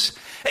races.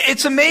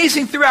 It's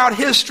amazing throughout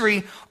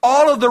history,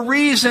 all of the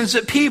reasons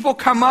that people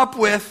come up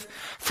with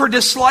for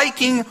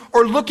disliking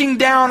or looking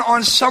down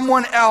on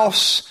someone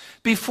else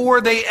before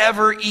they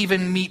ever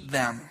even meet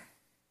them.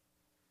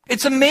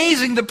 It's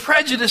amazing the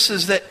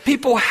prejudices that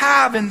people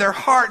have in their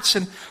hearts.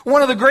 And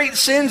one of the great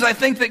sins I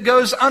think that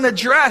goes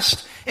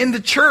unaddressed in the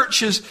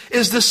church is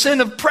the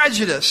sin of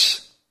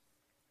prejudice.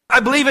 I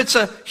believe it's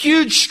a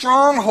huge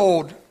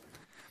stronghold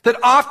that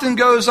often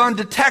goes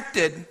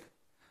undetected,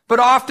 but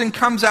often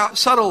comes out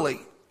subtly.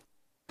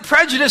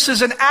 Prejudice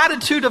is an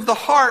attitude of the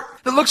heart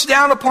that looks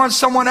down upon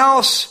someone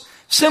else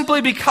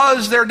simply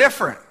because they're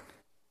different.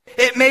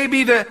 It may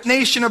be the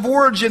nation of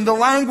origin, the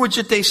language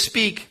that they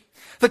speak,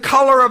 the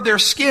color of their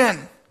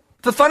skin.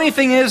 The funny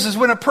thing is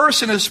when a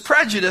person is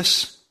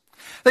prejudiced,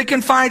 they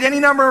can find any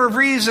number of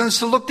reasons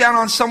to look down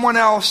on someone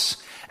else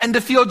and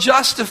to feel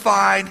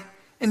justified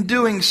in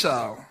doing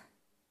so.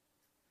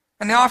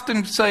 And they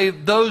often say,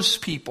 those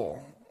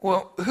people.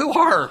 Well, who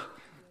are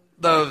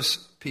those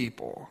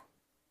people?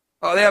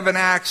 Oh, they have an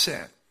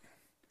accent.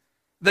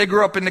 They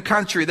grew up in the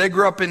country. They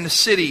grew up in the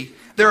city.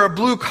 They're a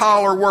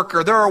blue-collar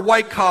worker. They're a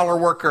white-collar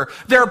worker.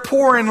 They're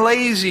poor and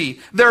lazy.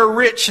 They're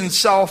rich and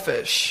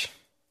selfish.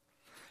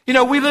 You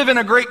know, we live in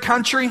a great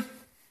country.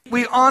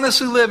 We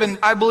honestly live in,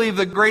 I believe,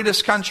 the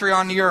greatest country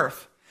on the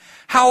earth.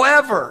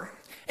 However,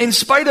 in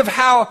spite of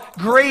how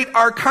great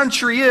our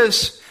country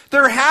is,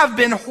 there have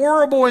been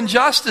horrible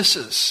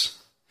injustices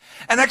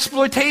and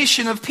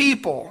exploitation of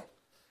people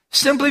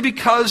simply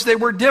because they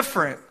were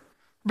different,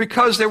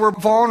 because they were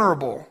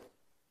vulnerable.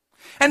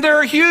 And there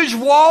are huge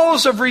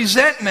walls of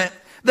resentment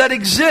that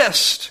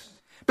exist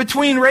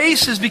between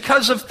races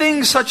because of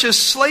things such as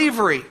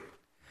slavery,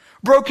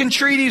 broken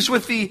treaties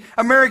with the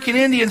American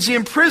Indians, the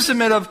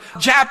imprisonment of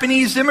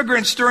Japanese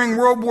immigrants during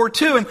World War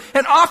II.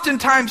 And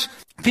oftentimes,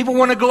 people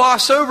want to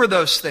gloss over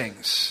those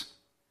things.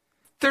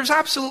 There's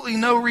absolutely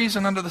no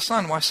reason under the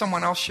sun why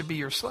someone else should be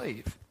your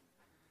slave.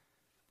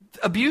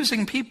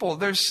 Abusing people,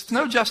 there's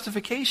no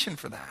justification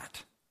for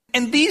that.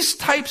 And these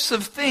types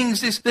of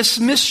things, this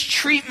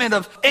mistreatment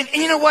of, and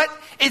you know what?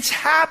 It's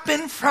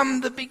happened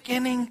from the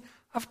beginning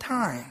of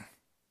time.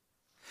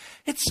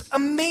 It's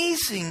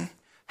amazing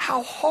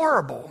how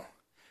horrible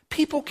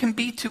people can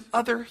be to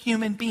other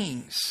human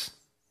beings.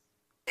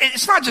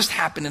 It's not just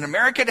happened in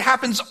America, it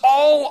happens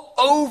all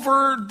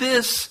over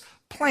this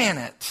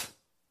planet.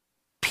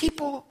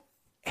 People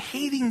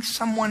hating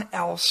someone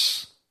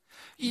else,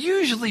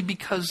 usually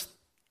because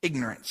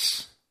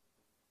ignorance.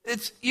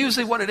 It's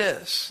usually what it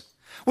is.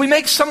 We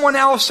make someone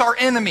else our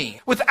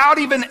enemy without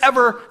even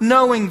ever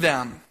knowing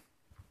them.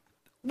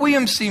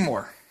 William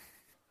Seymour.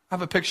 I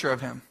have a picture of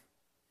him.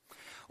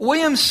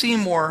 William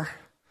Seymour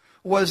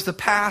was the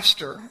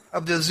pastor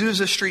of the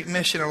Azusa Street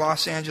Mission in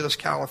Los Angeles,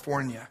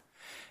 California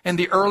in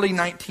the early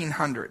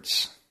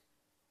 1900s.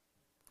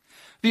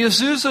 The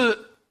Azusa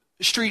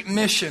Street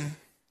Mission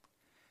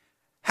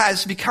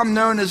has become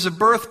known as the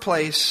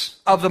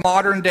birthplace of the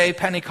modern day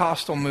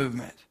Pentecostal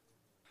movement.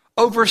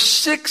 Over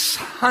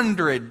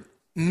 600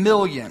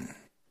 million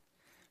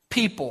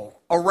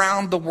people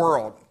around the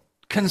world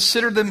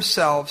consider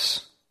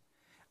themselves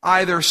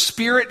either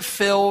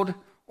spirit-filled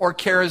or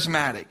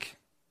charismatic.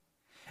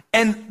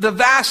 And the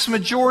vast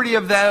majority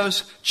of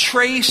those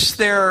trace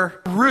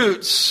their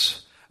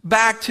roots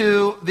back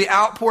to the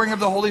outpouring of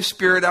the Holy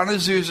Spirit on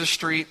Azusa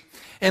Street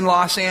in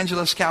Los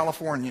Angeles,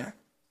 California.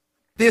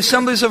 The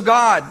Assemblies of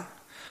God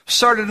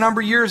started a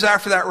number of years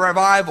after that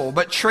revival,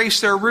 but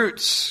traced their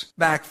roots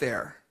back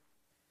there.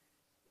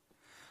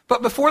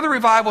 But before the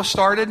revival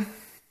started,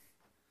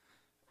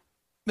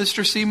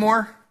 Mr.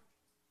 Seymour,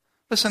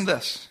 listen to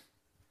this.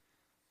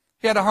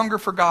 He had a hunger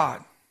for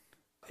God.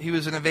 He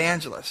was an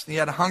evangelist. He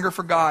had a hunger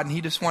for God, and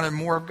he just wanted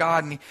more of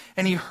God.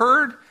 And he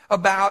heard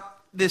about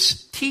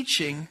this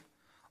teaching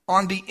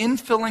on the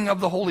infilling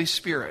of the Holy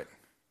Spirit.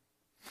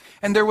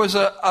 And there was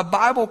a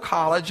Bible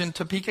college in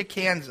Topeka,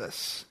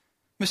 Kansas.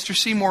 Mr.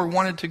 Seymour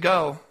wanted to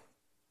go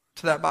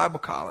to that Bible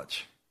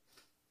college.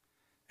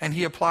 And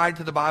he applied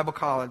to the Bible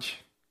college.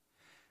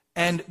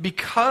 And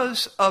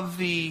because of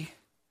the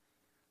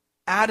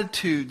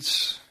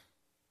attitudes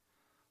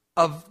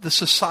of the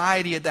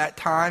society at that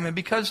time, and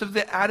because of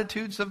the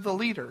attitudes of the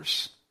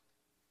leaders,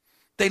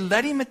 they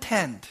let him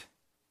attend.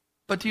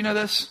 But do you know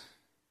this?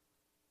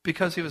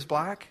 Because he was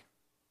black,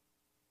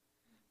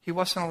 he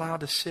wasn't allowed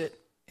to sit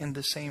in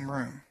the same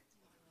room.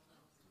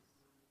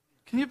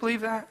 Can you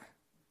believe that?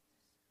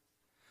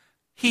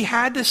 He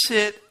had to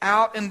sit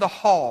out in the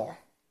hall.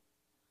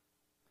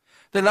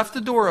 They left the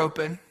door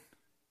open,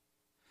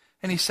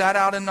 and he sat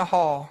out in the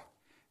hall,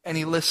 and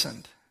he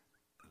listened.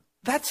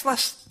 That's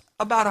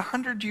about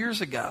 100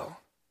 years ago.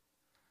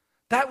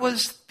 That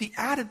was the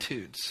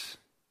attitudes.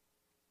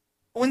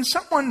 When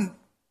someone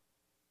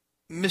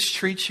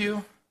mistreats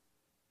you,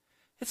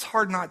 it's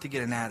hard not to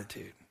get an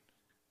attitude.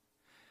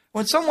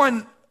 When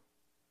someone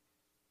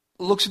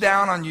looks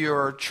down on you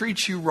or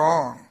treats you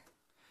wrong,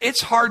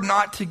 it's hard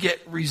not to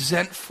get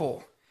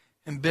resentful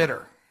and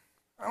bitter.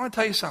 I want to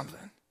tell you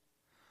something.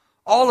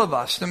 All of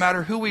us, no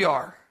matter who we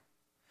are,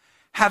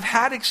 have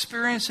had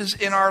experiences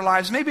in our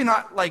lives, maybe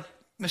not like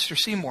Mr.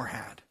 Seymour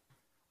had.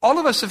 All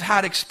of us have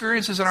had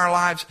experiences in our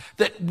lives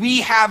that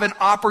we have an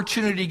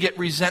opportunity to get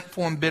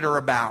resentful and bitter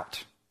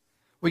about.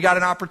 We got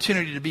an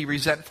opportunity to be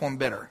resentful and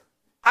bitter.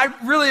 I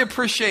really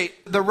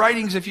appreciate the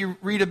writings, if you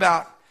read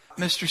about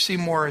Mr.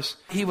 Seymour.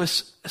 He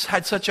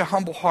had such a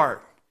humble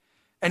heart,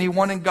 and he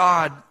wanted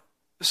God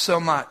so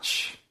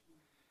much.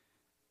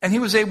 And he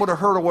was able to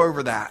hurdle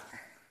over that.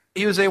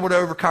 He was able to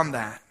overcome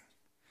that.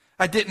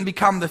 That didn't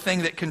become the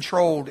thing that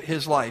controlled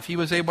his life. He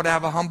was able to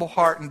have a humble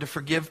heart and to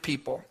forgive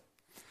people.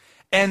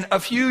 And a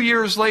few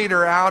years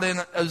later, out in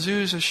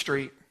Azusa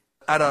Street,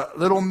 at a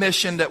little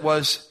mission that it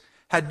was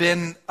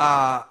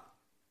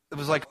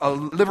like a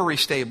livery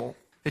stable.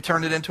 They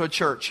turned it into a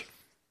church.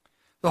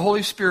 The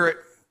Holy Spirit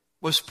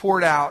was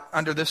poured out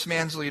under this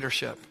man's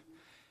leadership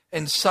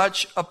in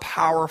such a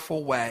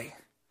powerful way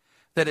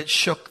that it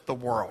shook the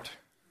world.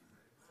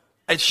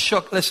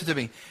 Listen to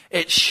me,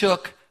 it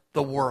shook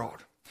the world.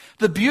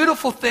 The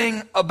beautiful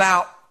thing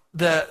about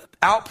the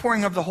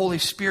outpouring of the Holy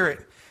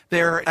Spirit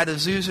there at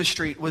Azusa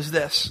Street was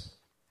this.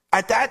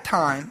 At that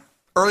time,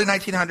 early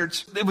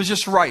 1900s, it was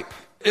just ripe.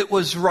 It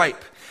was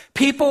ripe.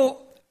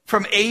 People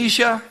from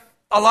Asia,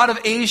 a lot of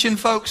Asian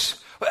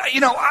folks.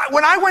 You know,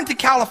 when I went to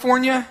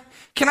California,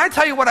 can I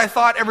tell you what I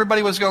thought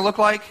everybody was going to look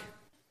like?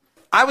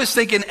 I was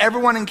thinking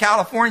everyone in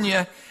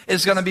California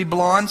is going to be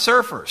blonde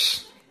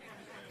surfers.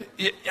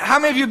 How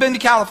many of you have been to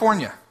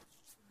California?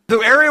 The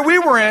area we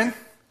were in,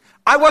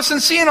 I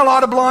wasn't seeing a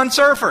lot of blonde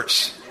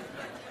surfers.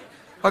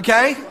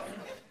 Okay?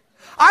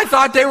 I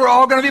thought they were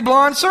all going to be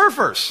blonde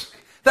surfers.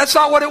 That's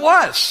not what it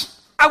was.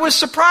 I was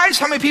surprised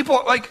how many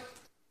people, like,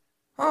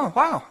 oh,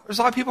 wow, there's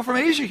a lot of people from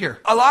Asia here.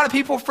 A lot of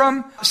people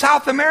from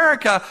South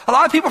America. A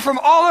lot of people from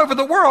all over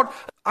the world.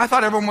 I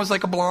thought everyone was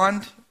like a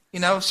blonde,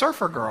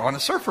 surfer girl and a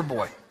surfer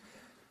boy.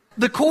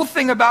 The cool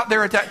thing about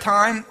there at that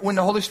time, when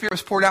the Holy Spirit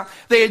was poured out,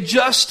 they had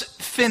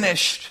just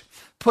finished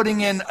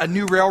putting in a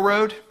new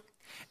railroad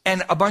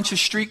and a bunch of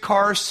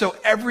streetcars. So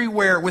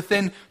everywhere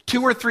within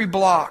 2 or 3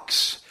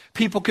 blocks,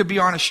 people could be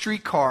on a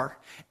streetcar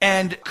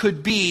and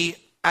could be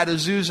at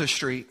Azusa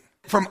Street.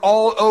 From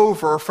all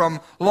over,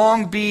 from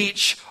Long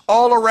Beach,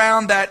 all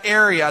around that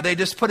area, they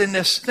just put in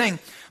this thing.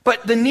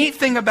 But the neat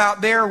thing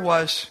about there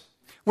was,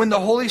 when the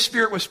Holy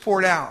Spirit was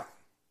poured out,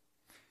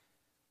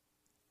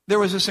 there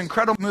was this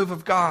incredible move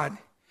of God.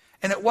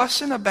 And it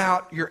wasn't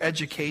about your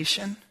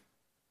education,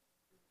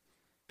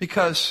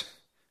 because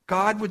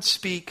God would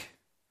speak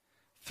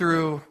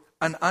through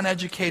an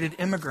uneducated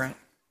immigrant,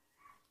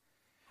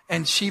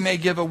 and she may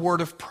give a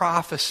word of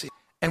prophecy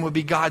and would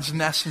be God's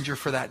messenger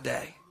for that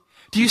day.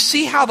 Do you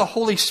see how the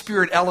Holy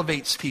Spirit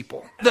elevates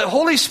people? The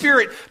Holy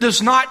Spirit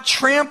does not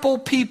trample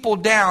people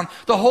down.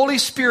 The Holy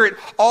Spirit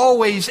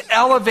always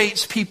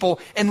elevates people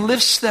and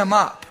lifts them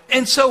up.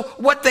 And so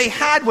what they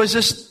had was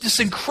this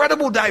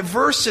incredible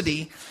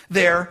diversity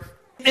there.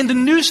 In the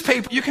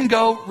newspaper, you can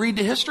go read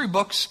the history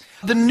books.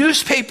 The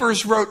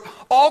newspapers wrote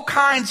all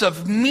kinds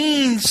of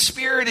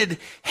mean-spirited,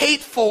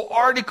 hateful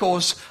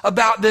articles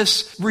about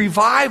this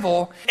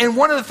revival. And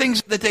one of the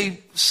things that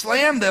they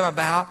slammed them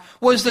about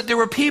was that there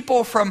were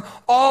people from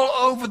all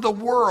over the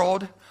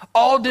world,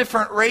 all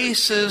different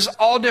races,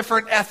 all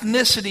different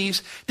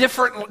ethnicities,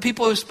 different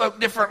people who spoke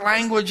different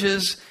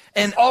languages,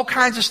 and all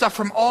kinds of stuff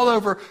from all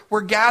over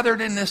were gathered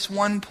in this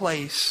one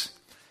place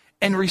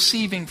and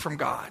receiving from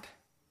God.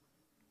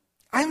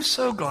 I'm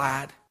so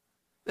glad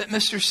that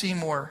Mr.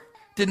 Seymour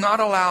did not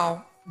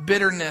allow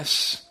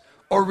bitterness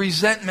or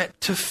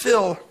resentment to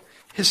fill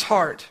his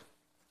heart.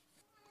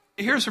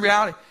 Here's the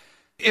reality.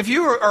 If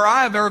you or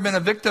I have ever been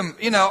a victim,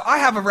 I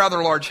have a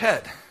rather large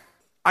head.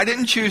 I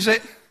didn't choose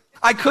it.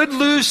 I could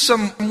lose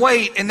some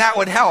weight and that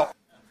would help.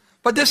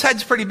 But this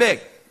head's pretty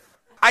big.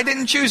 I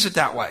didn't choose it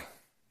that way.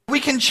 We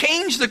can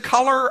change the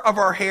color of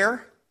our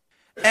hair.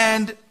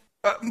 And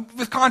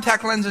with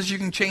contact lenses, you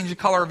can change the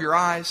color of your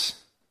eyes.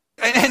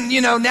 And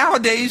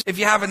nowadays, if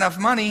you have enough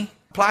money,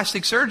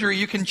 plastic surgery,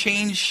 you can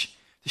change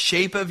the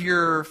shape of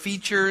your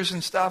features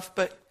and stuff.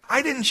 But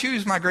I didn't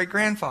choose my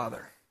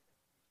great-grandfather.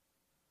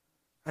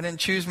 I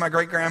didn't choose my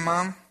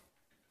great-grandmom.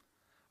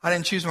 I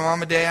didn't choose my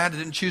mom and dad. I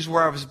didn't choose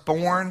where I was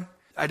born.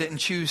 I didn't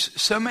choose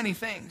so many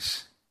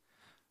things.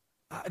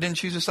 I didn't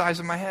choose the size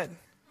of my head.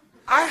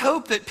 I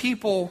hope that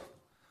people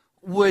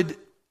would,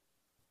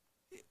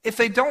 if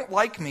they don't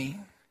like me,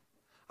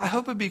 I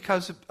hope it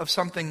because of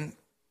something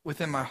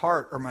within my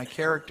heart or my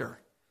character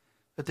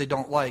that they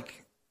don't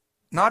like.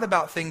 Not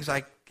about things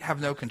I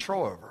have no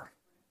control over.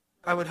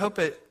 I would hope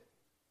it,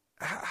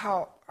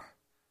 how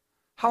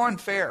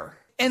unfair.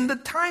 In the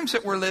times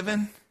that we're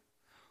living,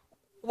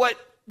 what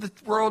the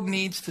world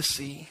needs to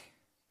see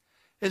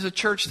is a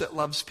church that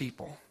loves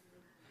people.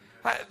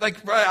 I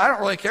don't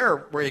really care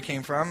where you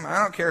came from. I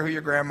don't care who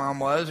your grandmom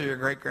was or your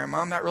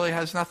great-grandmom. That really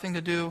has nothing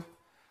to do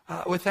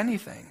with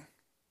anything.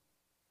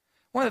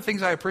 One of the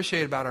things I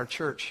appreciate about our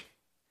church,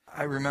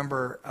 I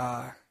remember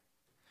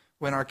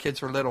when our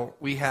kids were little,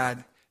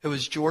 it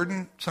was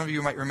Jordan. Some of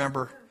you might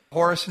remember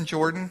Horace and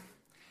Jordan.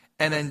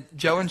 And then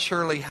Joe and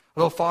Shirley, a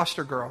little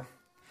foster girl.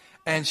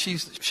 And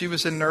she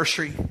was in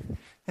nursery.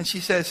 And she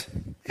says,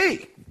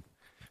 "Hey,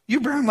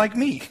 you brown like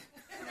me."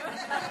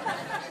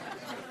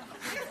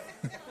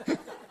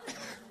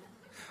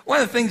 One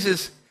of the things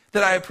is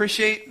that I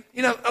appreciate,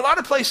 a lot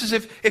of places,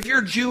 if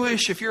you're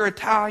Jewish, if you're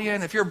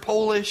Italian, if you're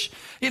Polish,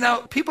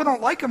 people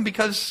don't like them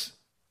because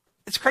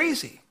it's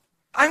crazy.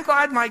 I'm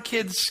glad my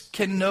kids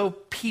can know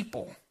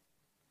people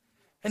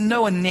and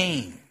know a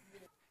name.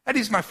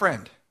 Eddie's my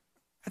friend.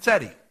 That's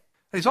Eddie.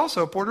 He's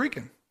also a Puerto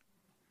Rican.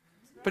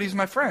 But he's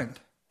my friend.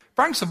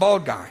 Frank's the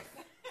bald guy.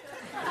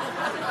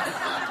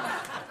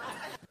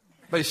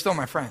 But he's still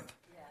my friend.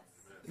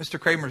 Mr.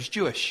 Kramer's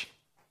Jewish.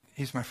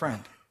 He's my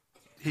friend.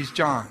 He's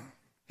John.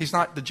 He's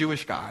not the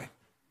Jewish guy.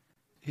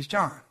 He's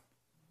John.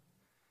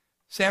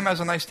 Sam has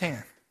a nice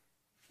tan.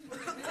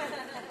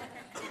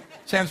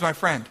 Sam's my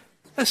friend.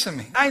 Listen to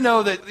me. I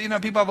know that,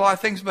 people have a lot of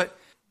things, but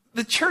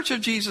the Church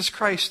of Jesus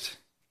Christ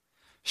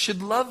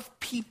should love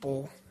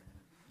people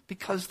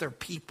because they're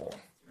people.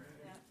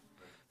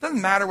 It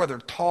doesn't matter whether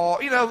they're tall.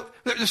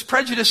 There's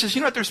prejudices.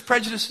 You know what? There's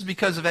prejudices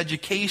because of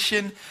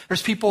education.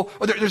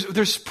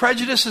 There's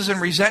prejudices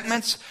and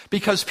resentments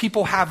because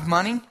people have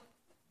money.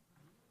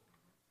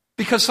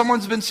 Because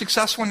someone's been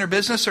successful in their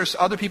business, there's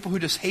other people who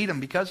just hate them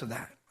because of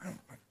that.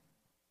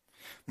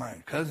 My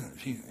cousin,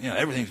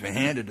 everything's been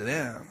handed to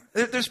them.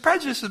 There's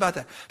prejudices about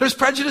that. There's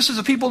prejudices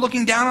of people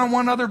looking down on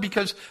one another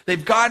because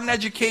they've got an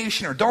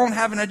education or don't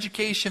have an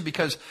education,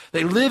 because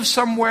they live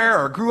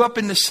somewhere or grew up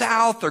in the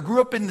South or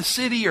grew up in the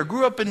city or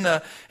grew up in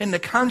the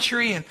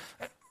country. And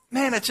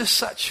man, it's just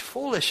such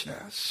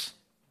foolishness.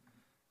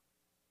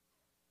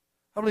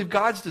 I believe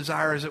God's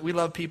desire is that we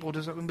love people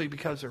just simply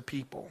because they're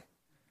people.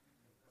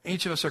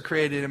 Each of us are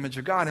created in the image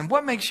of God. And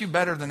what makes you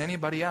better than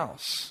anybody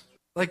else?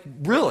 Like,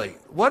 really,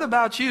 what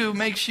about you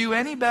makes you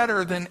any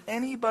better than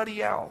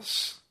anybody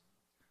else?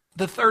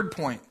 The third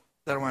point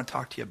that I want to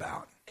talk to you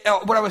about.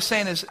 What I was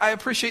saying is, I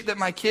appreciate that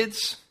my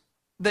kids,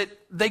 that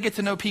they get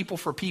to know people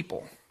for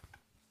people.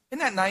 Isn't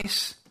that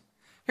nice?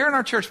 Here in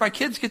our church, my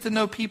kids get to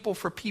know people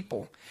for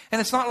people. And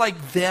it's not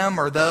like them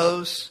or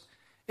those.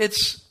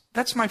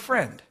 That's my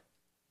friend.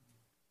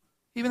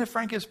 Even if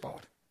Frank is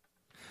bald.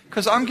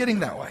 Because I'm getting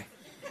that way.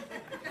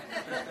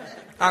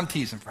 I'm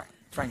teasing Frank.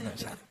 Frank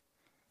knows that.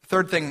 The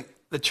third thing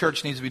the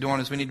church needs to be doing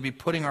is we need to be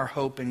putting our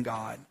hope in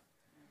God.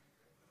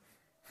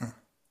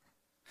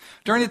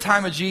 During the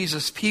time of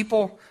Jesus,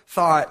 people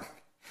thought,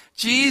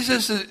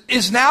 Jesus,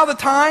 is now the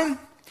time?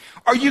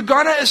 Are you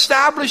going to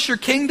establish your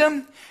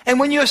kingdom? And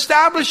when you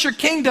establish your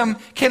kingdom,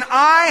 can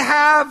I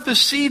have the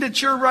seat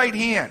at your right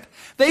hand?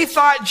 They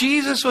thought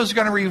Jesus was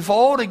going to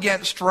revolt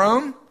against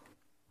Rome.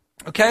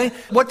 Okay?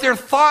 What their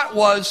thought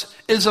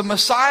is a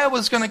Messiah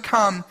was going to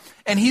come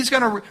and he's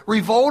going to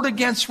revolt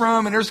against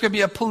Rome and there's going to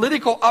be a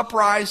political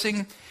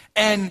uprising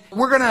and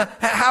we're going to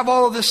have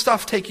all of this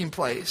stuff taking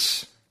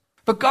place.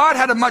 But God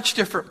had a much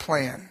different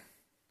plan.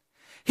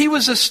 He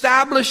was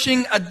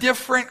establishing a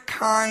different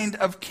kind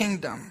of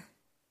kingdom.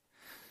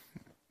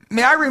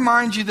 May I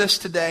remind you this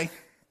today?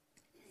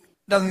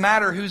 It doesn't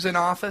matter who's in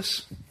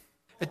office.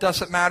 It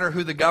doesn't matter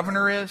who the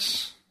governor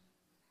is.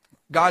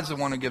 God's the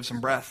one who gives them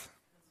breath.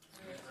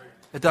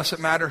 It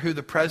doesn't matter who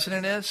the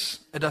president is.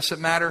 It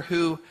doesn't matter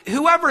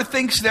whoever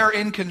thinks they're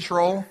in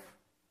control.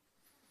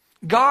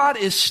 God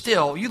is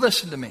still, you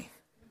listen to me.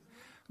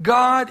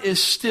 God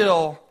is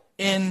still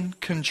in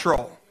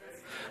control.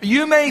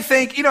 You may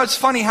think, it's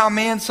funny how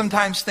man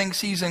sometimes thinks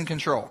he's in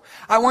control.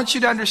 I want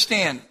you to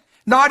understand,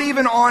 not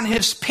even on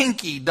his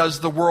pinky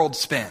does the world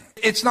spin.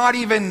 It's not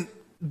even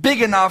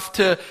big enough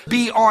to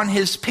be on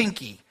his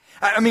pinky.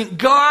 I mean,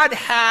 God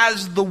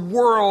has the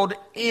world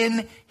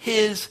in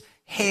his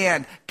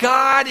hand.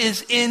 God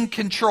is in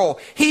control.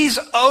 He's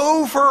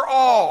over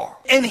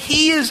all. And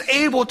he is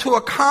able to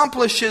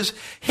accomplish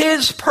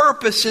his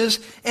purposes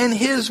and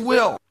his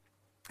will.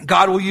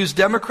 God will use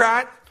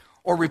Democrat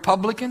or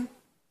Republican.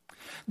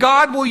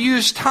 God will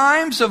use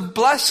times of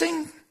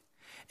blessing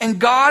and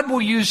God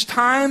will use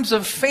times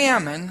of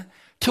famine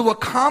to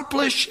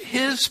accomplish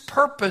his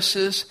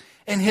purposes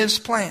and his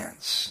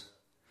plans.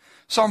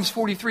 Psalms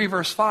 43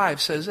 verse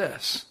 5 says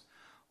this,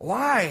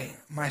 "Why,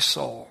 my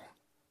soul,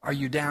 are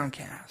you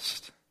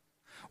downcast?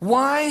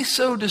 Why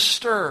so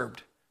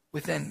disturbed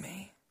within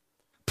me?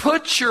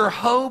 Put your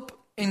hope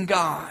in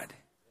God,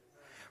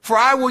 for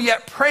I will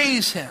yet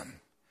praise him,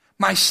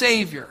 my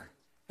Savior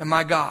and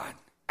my God."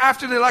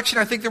 After the election,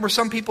 I think there were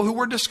some people who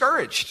were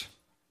discouraged.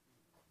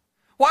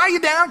 Why are you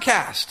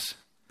downcast?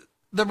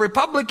 The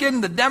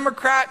Republican, the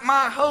Democrat,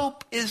 my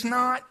hope's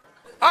not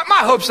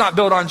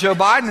built on Joe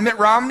Biden, or Mitt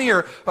Romney,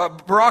 or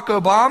Barack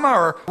Obama,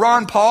 or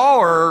Ron Paul,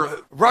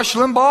 or Rush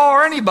Limbaugh,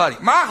 or anybody.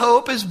 My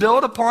hope is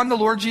built upon the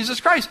Lord Jesus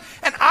Christ.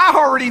 And I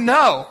already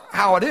know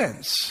how it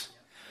ends.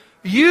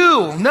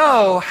 You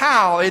know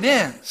how it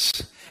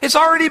ends. It's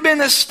already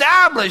been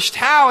established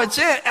how it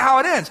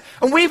ends.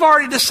 And we've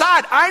already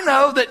decided, I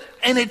know that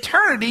in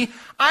eternity,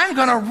 I'm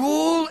going to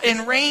rule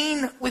and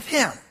reign with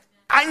him.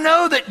 I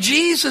know that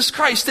Jesus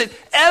Christ, that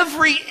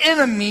every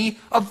enemy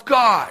of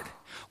God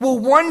will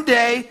one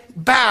day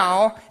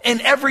bow and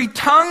every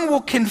tongue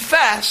will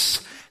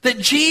confess that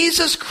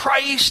Jesus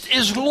Christ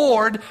is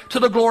Lord to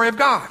the glory of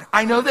God.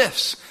 I know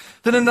this,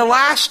 that in the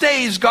last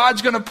days,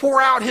 God's going to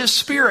pour out his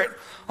Spirit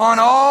on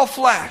all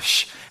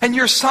flesh. And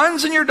your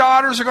sons and your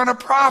daughters are going to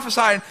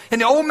prophesy.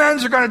 And the old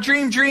men are going to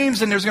dream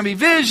dreams. And there's going to be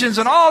visions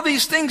and all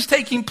these things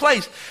taking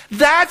place.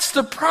 That's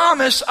the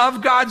promise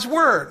of God's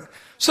word.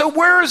 So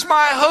where is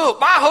my hope?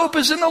 My hope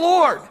is in the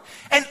Lord.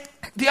 And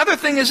the other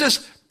thing is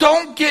this.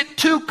 Don't get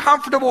too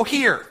comfortable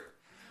here.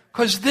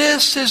 Because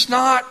this is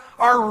not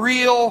our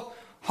real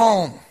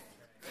home.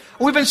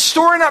 We've been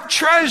storing up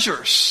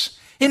treasures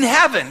in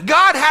heaven.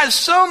 God has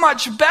so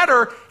much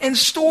better in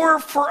store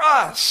for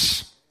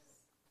us.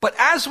 But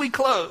as we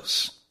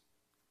close,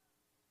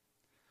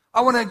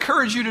 I want to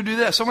encourage you to do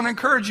this. I want to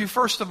encourage you,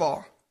 first of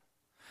all,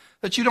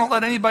 that you don't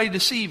let anybody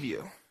deceive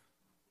you.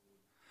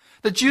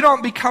 That you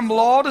don't become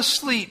lulled to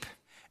sleep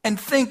and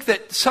think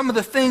that some of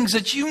the things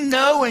that you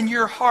know in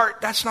your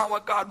heart, that's not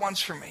what God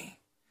wants for me.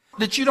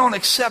 That you don't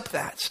accept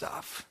that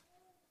stuff.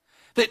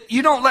 That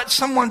you don't let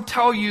someone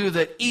tell you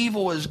that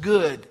evil is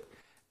good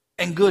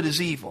and good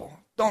is evil.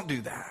 Don't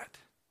do that.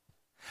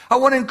 I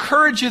want to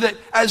encourage you that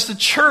as the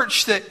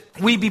church that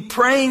we be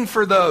praying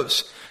for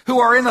those who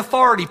are in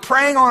authority,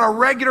 praying on a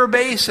regular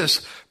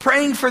basis,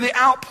 praying for the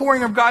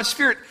outpouring of God's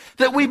Spirit,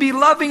 that we be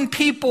loving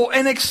people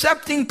and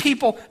accepting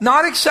people,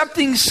 not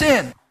accepting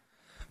sin,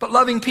 but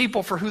loving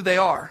people for who they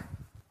are.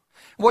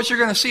 What you're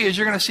going to see is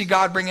you're going to see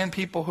God bring in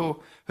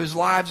people whose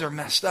lives are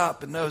messed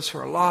up and those who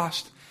are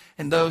lost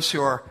and those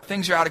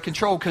things are out of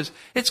control because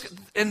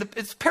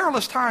it's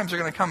perilous times are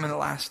going to come in the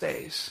last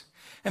days.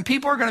 And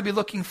people are going to be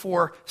looking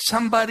for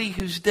somebody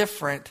who's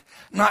different,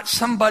 not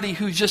somebody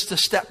who's just a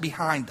step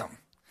behind them.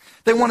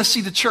 They want to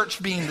see the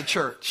church being the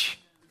church.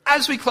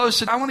 As we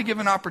close, I want to give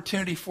an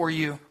opportunity for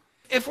you.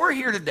 If we're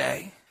here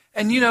today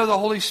and you know the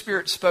Holy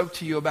Spirit spoke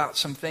to you about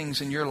some things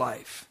in your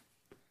life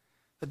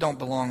that don't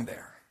belong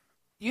there,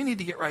 you need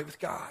to get right with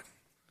God.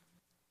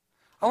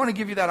 I want to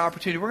give you that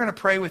opportunity. We're going to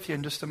pray with you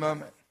in just a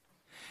moment.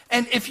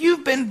 And if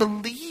you've been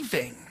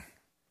believing,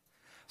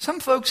 some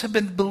folks have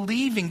been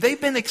believing, they've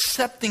been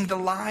accepting the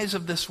lies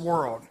of this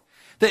world.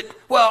 That,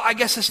 well, I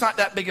guess it's not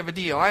that big of a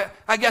deal.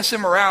 I guess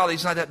immorality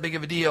is not that big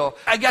of a deal.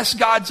 I guess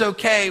God's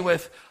okay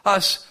with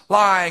us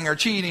lying or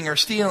cheating or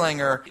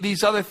stealing or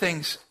these other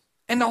things.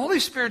 And the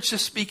Holy Spirit's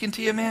just speaking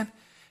to you, man.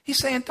 He's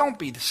saying, don't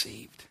be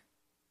deceived.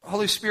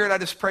 Holy Spirit, I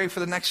just pray for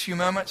the next few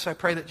moments. I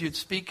pray that you'd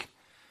speak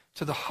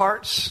to the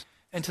hearts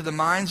and to the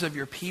minds of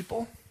your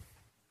people.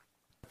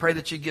 I pray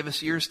that you'd give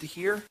us ears to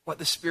hear what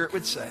the Spirit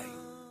would say.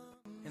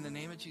 In the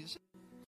name of Jesus.